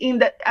as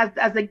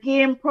the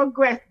game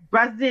progressed,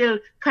 Brazil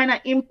kind of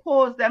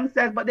imposed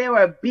themselves, but they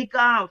were bigger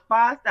and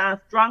faster and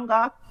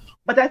stronger.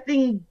 But I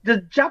think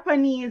the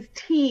Japanese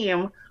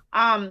team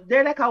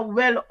They're like a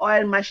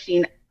well-oiled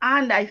machine.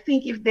 And I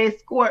think if they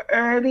score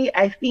early,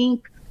 I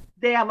think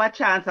they have a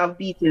chance of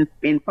beating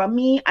Spain. For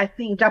me, I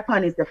think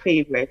Japan is the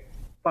favorite.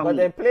 But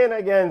they're playing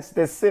against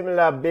the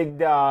similar big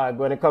dog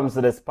when it comes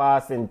to this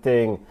passing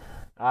thing.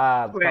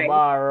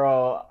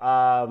 Cabarro,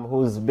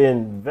 who's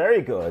been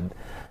very good.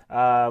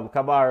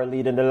 Cabarro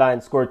leading the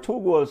line, scored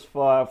 2 goals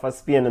for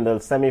Spain in the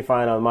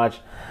semi-final match.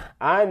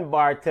 And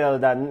Bartel,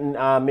 that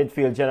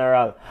midfield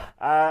general.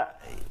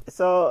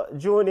 So,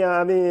 Junior,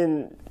 I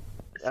mean...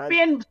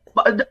 Spain...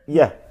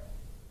 yeah.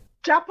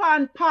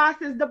 Japan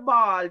passes the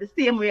ball the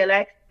same way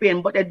like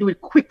Spain, but they do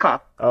it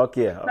quicker.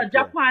 Okay. So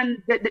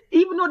Japan,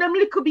 even though them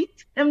little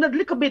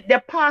bit, they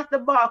pass the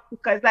ball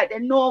quicker. It's like they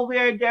know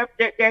where their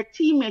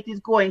teammate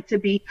is going to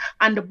be,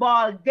 and the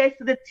ball gets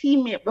to the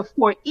teammate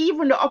before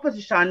even the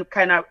opposition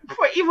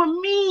before even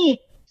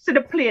me see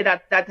the play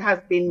that has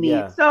been made.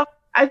 Yeah. So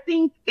I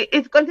think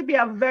it's going to be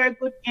a very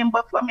good game,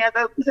 but for me,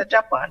 it's a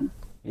Japan.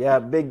 Yeah,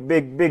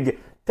 big.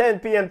 10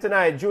 p.m.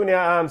 tonight, Junior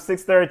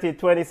 6:30,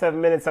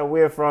 27 minutes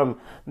away from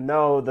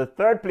now. The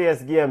third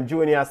place game,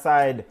 Junior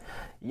side,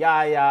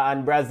 Yaya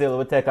and Brazil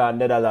will take on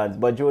Netherlands.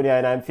 But Junior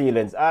and I'm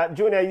feelings.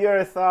 Junior,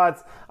 your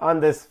thoughts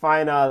on this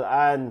final?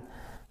 And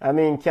I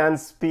mean, can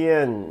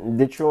Spain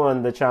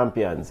dethrone the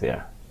champions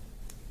here?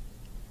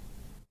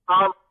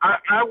 I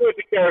would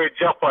carry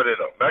Japan in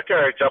them. I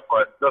carry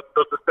Japan. Just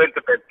the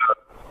sentiment.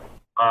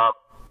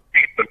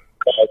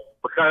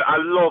 Because I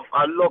love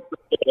the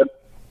game.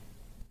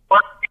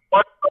 What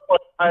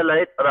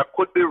highlight, and I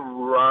could be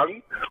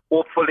wrong,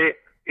 hopefully,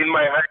 in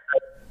my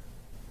highlight.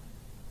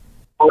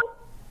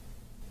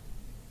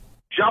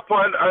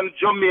 Japan and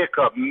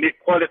Jamaica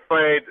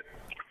qualified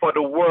for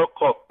the World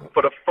Cup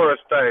for the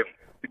first time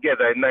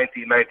together in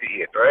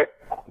 1998, right?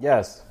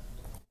 Yes.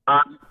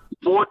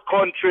 Both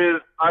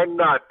countries are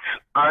not,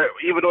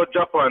 even though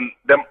Japan,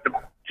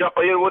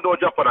 even though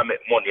Japan have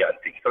made money and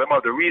things, so they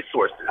have the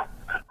resources.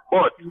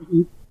 But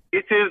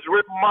it is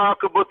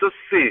remarkable to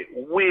see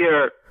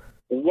where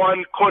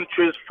one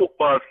country's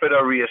football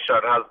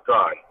federation has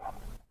gone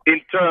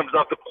in terms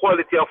of the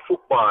quality of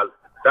football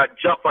that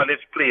Japan is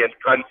playing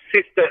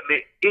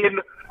consistently in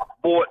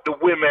both the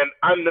women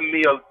and the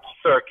male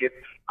circuit,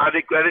 and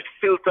it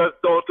filters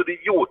down to the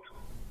youth.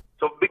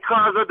 So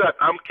because of that,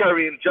 I'm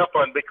carrying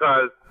Japan,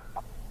 because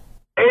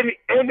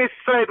any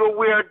side will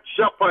wear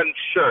Japan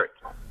shirt,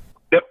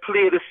 they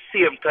play the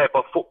same type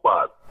of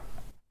football,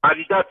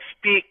 and that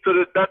speak to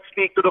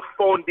the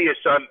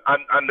foundation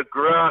and the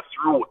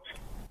grassroots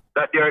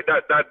that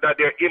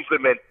they're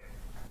implementing.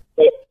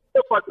 I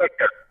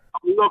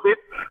love it,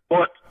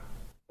 but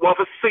we have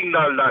a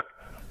signal that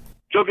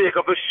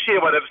Jamaica for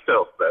shame of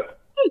themselves, man.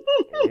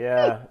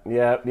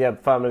 Yeah,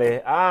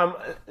 family. I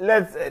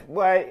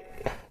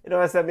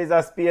said he's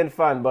a Spain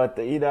fan, but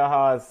either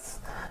has,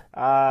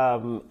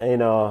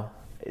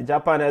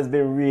 Japan has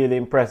been really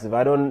impressive.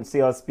 I don't see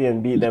how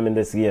Spain beat them in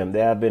this game.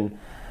 They have been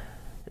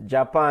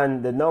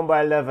Japan, the number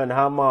 11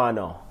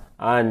 Hamano,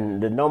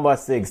 and the number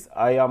 6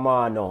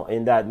 Ayamano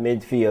in that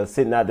midfield,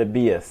 sitting at the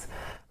base.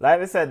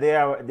 Like I said,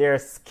 they're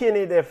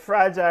skinny, they're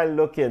fragile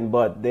looking,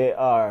 but they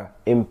are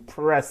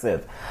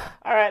impressive.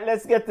 All right,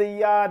 let's get the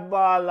yard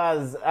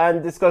ballers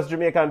and discuss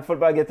Jamaican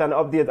football, get an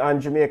update on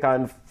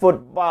Jamaican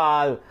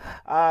football.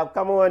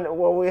 Come on,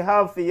 when we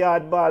have the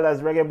yard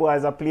ballers, Reggae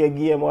Boys are play a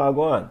game or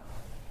go on.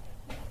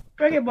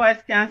 Reggae Boys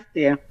can't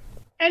stay.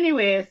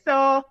 Anyway,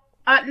 so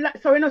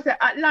we know say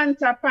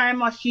Atlanta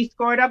Primus, she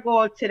scored a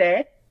goal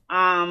today.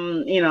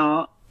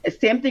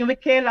 Same thing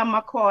with Kayla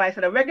McCoy. So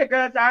the Reggae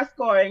girls are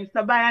scoring.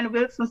 So Brian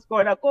Wilson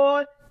scored a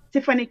goal.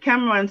 Tiffany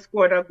Cameron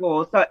scored a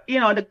goal. So,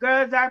 the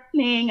girls are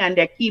playing and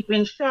they're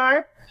keeping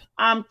sharp.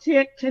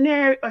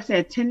 Teneri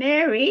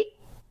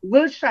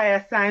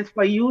Wilshire signs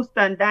for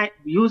Houston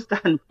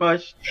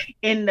Rush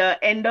in the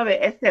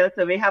NWSL.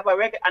 So we have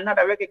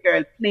another Reggae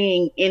girl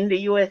playing in the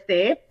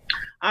USA.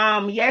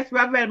 Yes,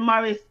 Ravel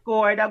Morris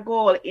scored a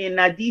goal in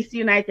DC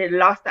United,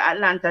 lost to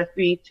Atlanta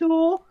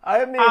 3-2.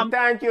 I mean,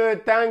 thank you,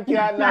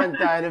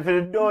 Atlanta. And if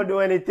you don't do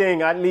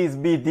anything, at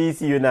least beat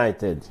DC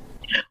United.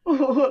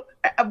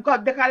 I've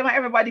got the call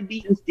everybody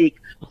beating stick.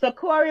 So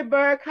Corey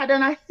Burke had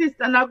an assist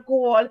and a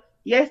goal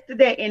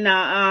yesterday in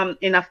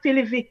a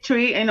Philly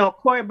victory.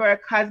 Corey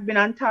Burke has been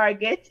on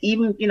target,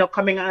 even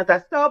coming as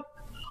a sub.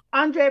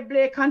 Andre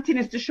Blake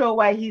continues to show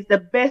why he's the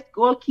best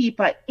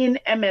goalkeeper in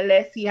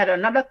MLS. He had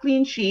another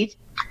clean sheet.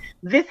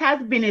 This has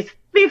been his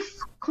 5th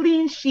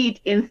clean sheet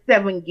in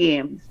 7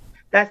 games.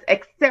 That's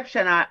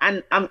exceptional.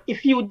 And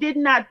if you did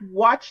not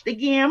watch the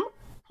game,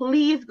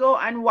 please go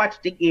and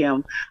watch the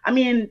game. I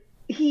mean,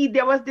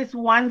 there was this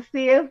one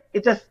save.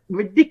 It's just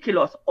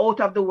ridiculous, out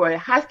of the world. It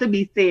has to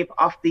be save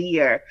of the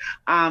year,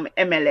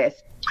 MLS.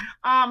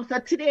 So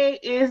today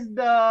is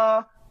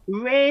the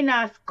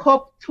Reynolds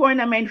Cup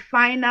tournament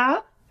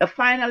final. The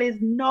final is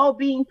now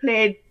being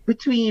played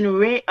between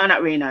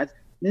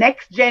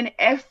Next Gen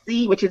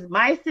FC, which is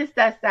my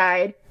sister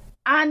side,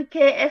 and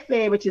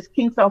KFA, which is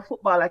Kingston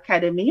Football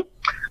Academy.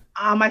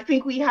 I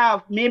think we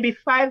have maybe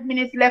 5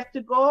 minutes left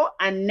to go,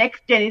 and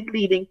Next Gen is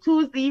leading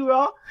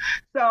 2-0.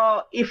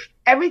 So if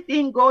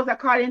everything goes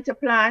according to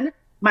plan,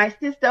 my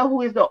sister,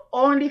 who is the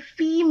only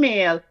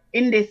female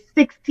in this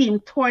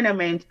 6-team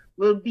tournament,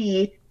 will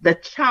be the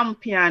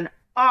champion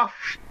of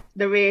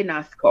the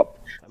Reynolds Cup.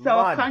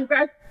 So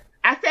congrats.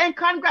 I said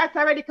congrats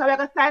already, because we're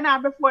going to sign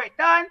on before it's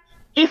done.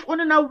 If we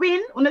don't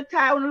win, we don't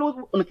tie, we don't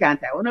lose, we can't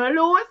tie. We don't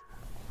lose,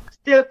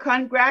 still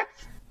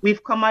congrats.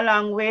 We've come a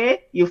long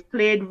way. You've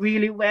played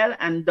really well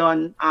and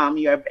done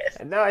your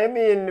best. No, I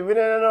mean, we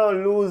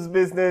don't lose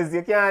business.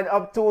 You can't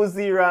up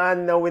 2-0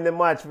 and now win the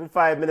match with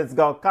 5 minutes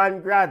go.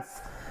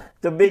 Congrats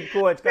to big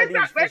coach. Where's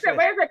the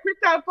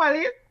Crystal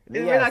Palace?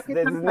 Yes,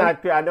 this is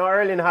not clear. I know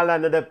Erling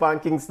Haaland of the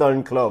Pan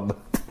Kingston Club.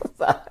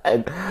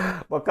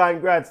 But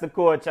congrats to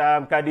coach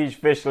Kadish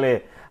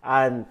Fishley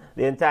and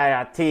the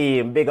entire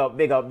team. Big up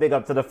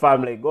to the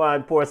family. Go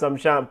and pour some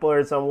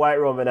white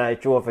rum in our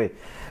trophy.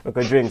 We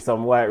could drink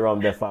some white rum,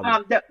 the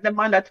family. The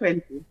under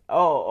 20.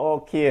 Oh,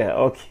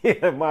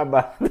 okay, my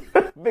bad.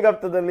 Big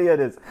up to the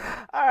ladies.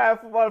 All right,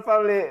 football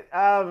family.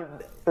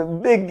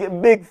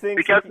 Big things.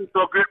 We can drink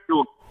some grape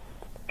juice.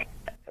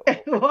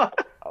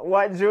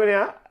 What,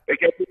 Junior?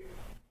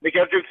 We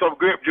can drink some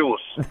grape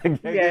juice.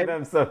 Give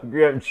them some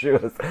grape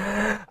juice.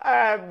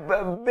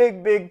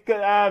 Big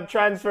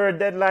transfer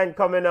deadline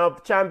coming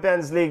up.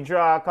 Champions League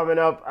draw coming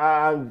up.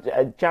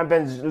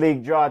 Champions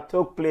League draw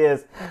took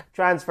place.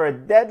 Transfer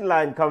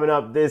deadline coming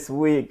up this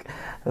week,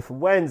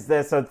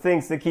 Wednesday. So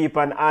things to keep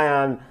an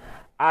eye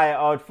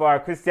out for.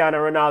 Cristiano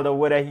Ronaldo,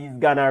 whether he's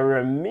gonna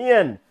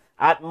remain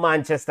at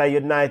Manchester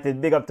United.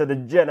 Big up to the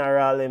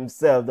general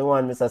himself, the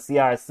one Mr.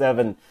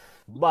 CR7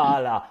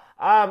 baller.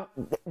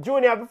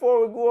 Junior,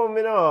 before we go home,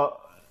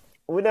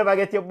 we never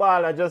get your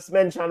baller. Just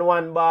mention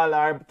one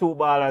baller or two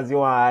ballers you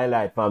want to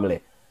highlight,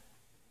 family.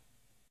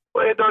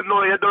 Well, you don't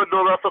know. I have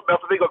to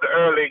think of the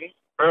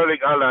Erling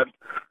Haaland,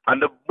 and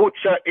the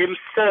butcher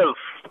himself.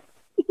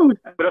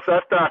 That's what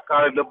I start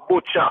calling the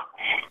butcher.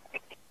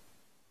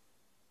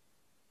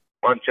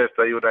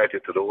 Manchester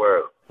United to the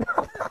world.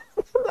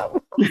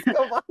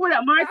 Who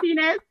that,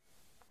 Martinez?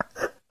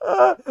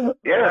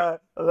 Yeah.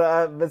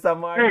 Mr.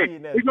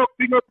 Martinez. Hey,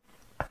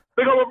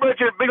 big up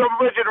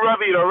Virgin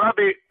Ravi.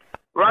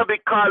 Ravi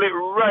call it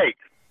right.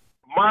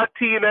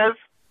 Martinez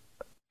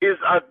is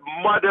a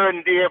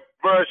modern day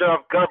version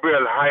of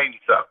Gabriel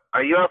Heinze.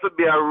 And you have to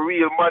be a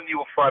real Man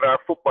U fan or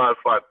football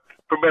fan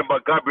to remember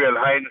Gabriel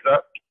Heinze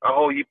and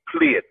how he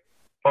played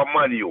for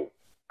Man U.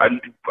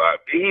 And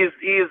he is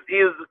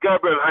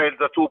Gabriel Heinze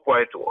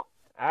 2.0. All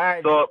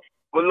right. So,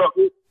 good luck.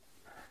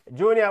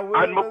 Junior,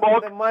 we'll do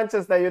the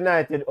Manchester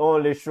United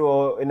only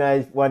show in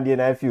one day in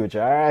the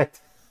future, all right?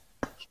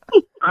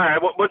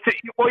 Alright, but see,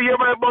 what you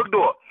my bug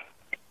do?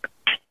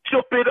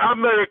 Stupid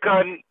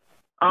American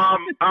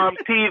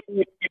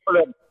TV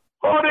people.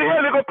 How the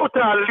hell you gonna put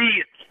a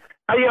lead?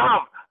 And you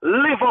have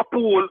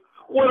Liverpool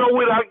wanna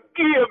win a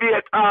game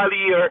yet all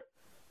year.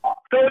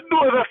 So you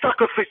know the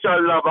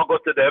sacrificial love I go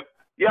to them.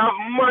 You have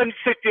Man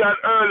City and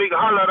Erling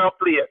Haaland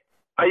play.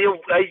 And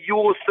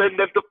you send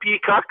them to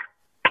Peacock.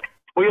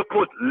 Where you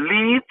put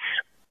Leeds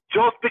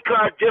just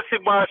because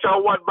Jesse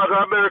Marshall won back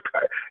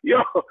America.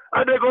 Yo,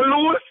 and they gonna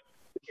lose?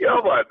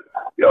 Yeah, man.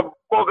 You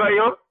bugger,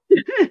 yo.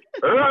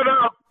 Run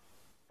up.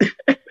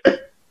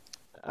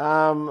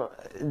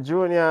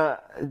 Junior,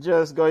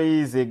 just go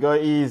easy. All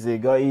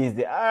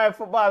right,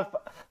 football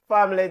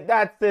family,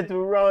 that's it. We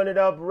round it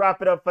up,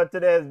 wrap it up for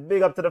today.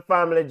 Big up to the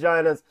family,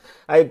 join us.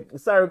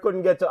 Sorry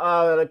couldn't get to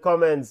all the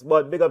comments,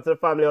 but big up to the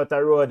family out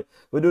the road.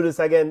 We'll do this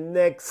again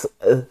next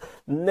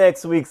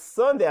week,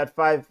 Sunday at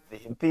 5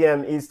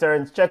 p.m.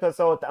 Eastern. Check us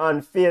out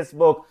on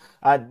Facebook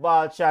at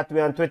Ball Chat.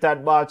 We're on Twitter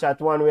at Ball Chat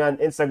 1. We're on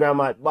Instagram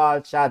at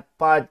Ball Chat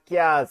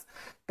Podcast.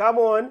 Come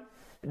on,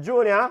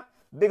 Junior.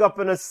 Big up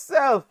on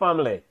yourself,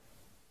 family.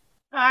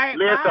 All right,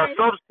 later,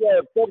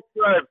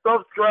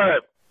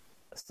 subscribe.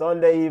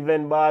 Sunday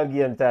evening ball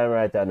game time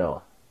right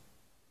now.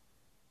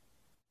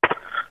 All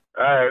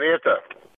right, later.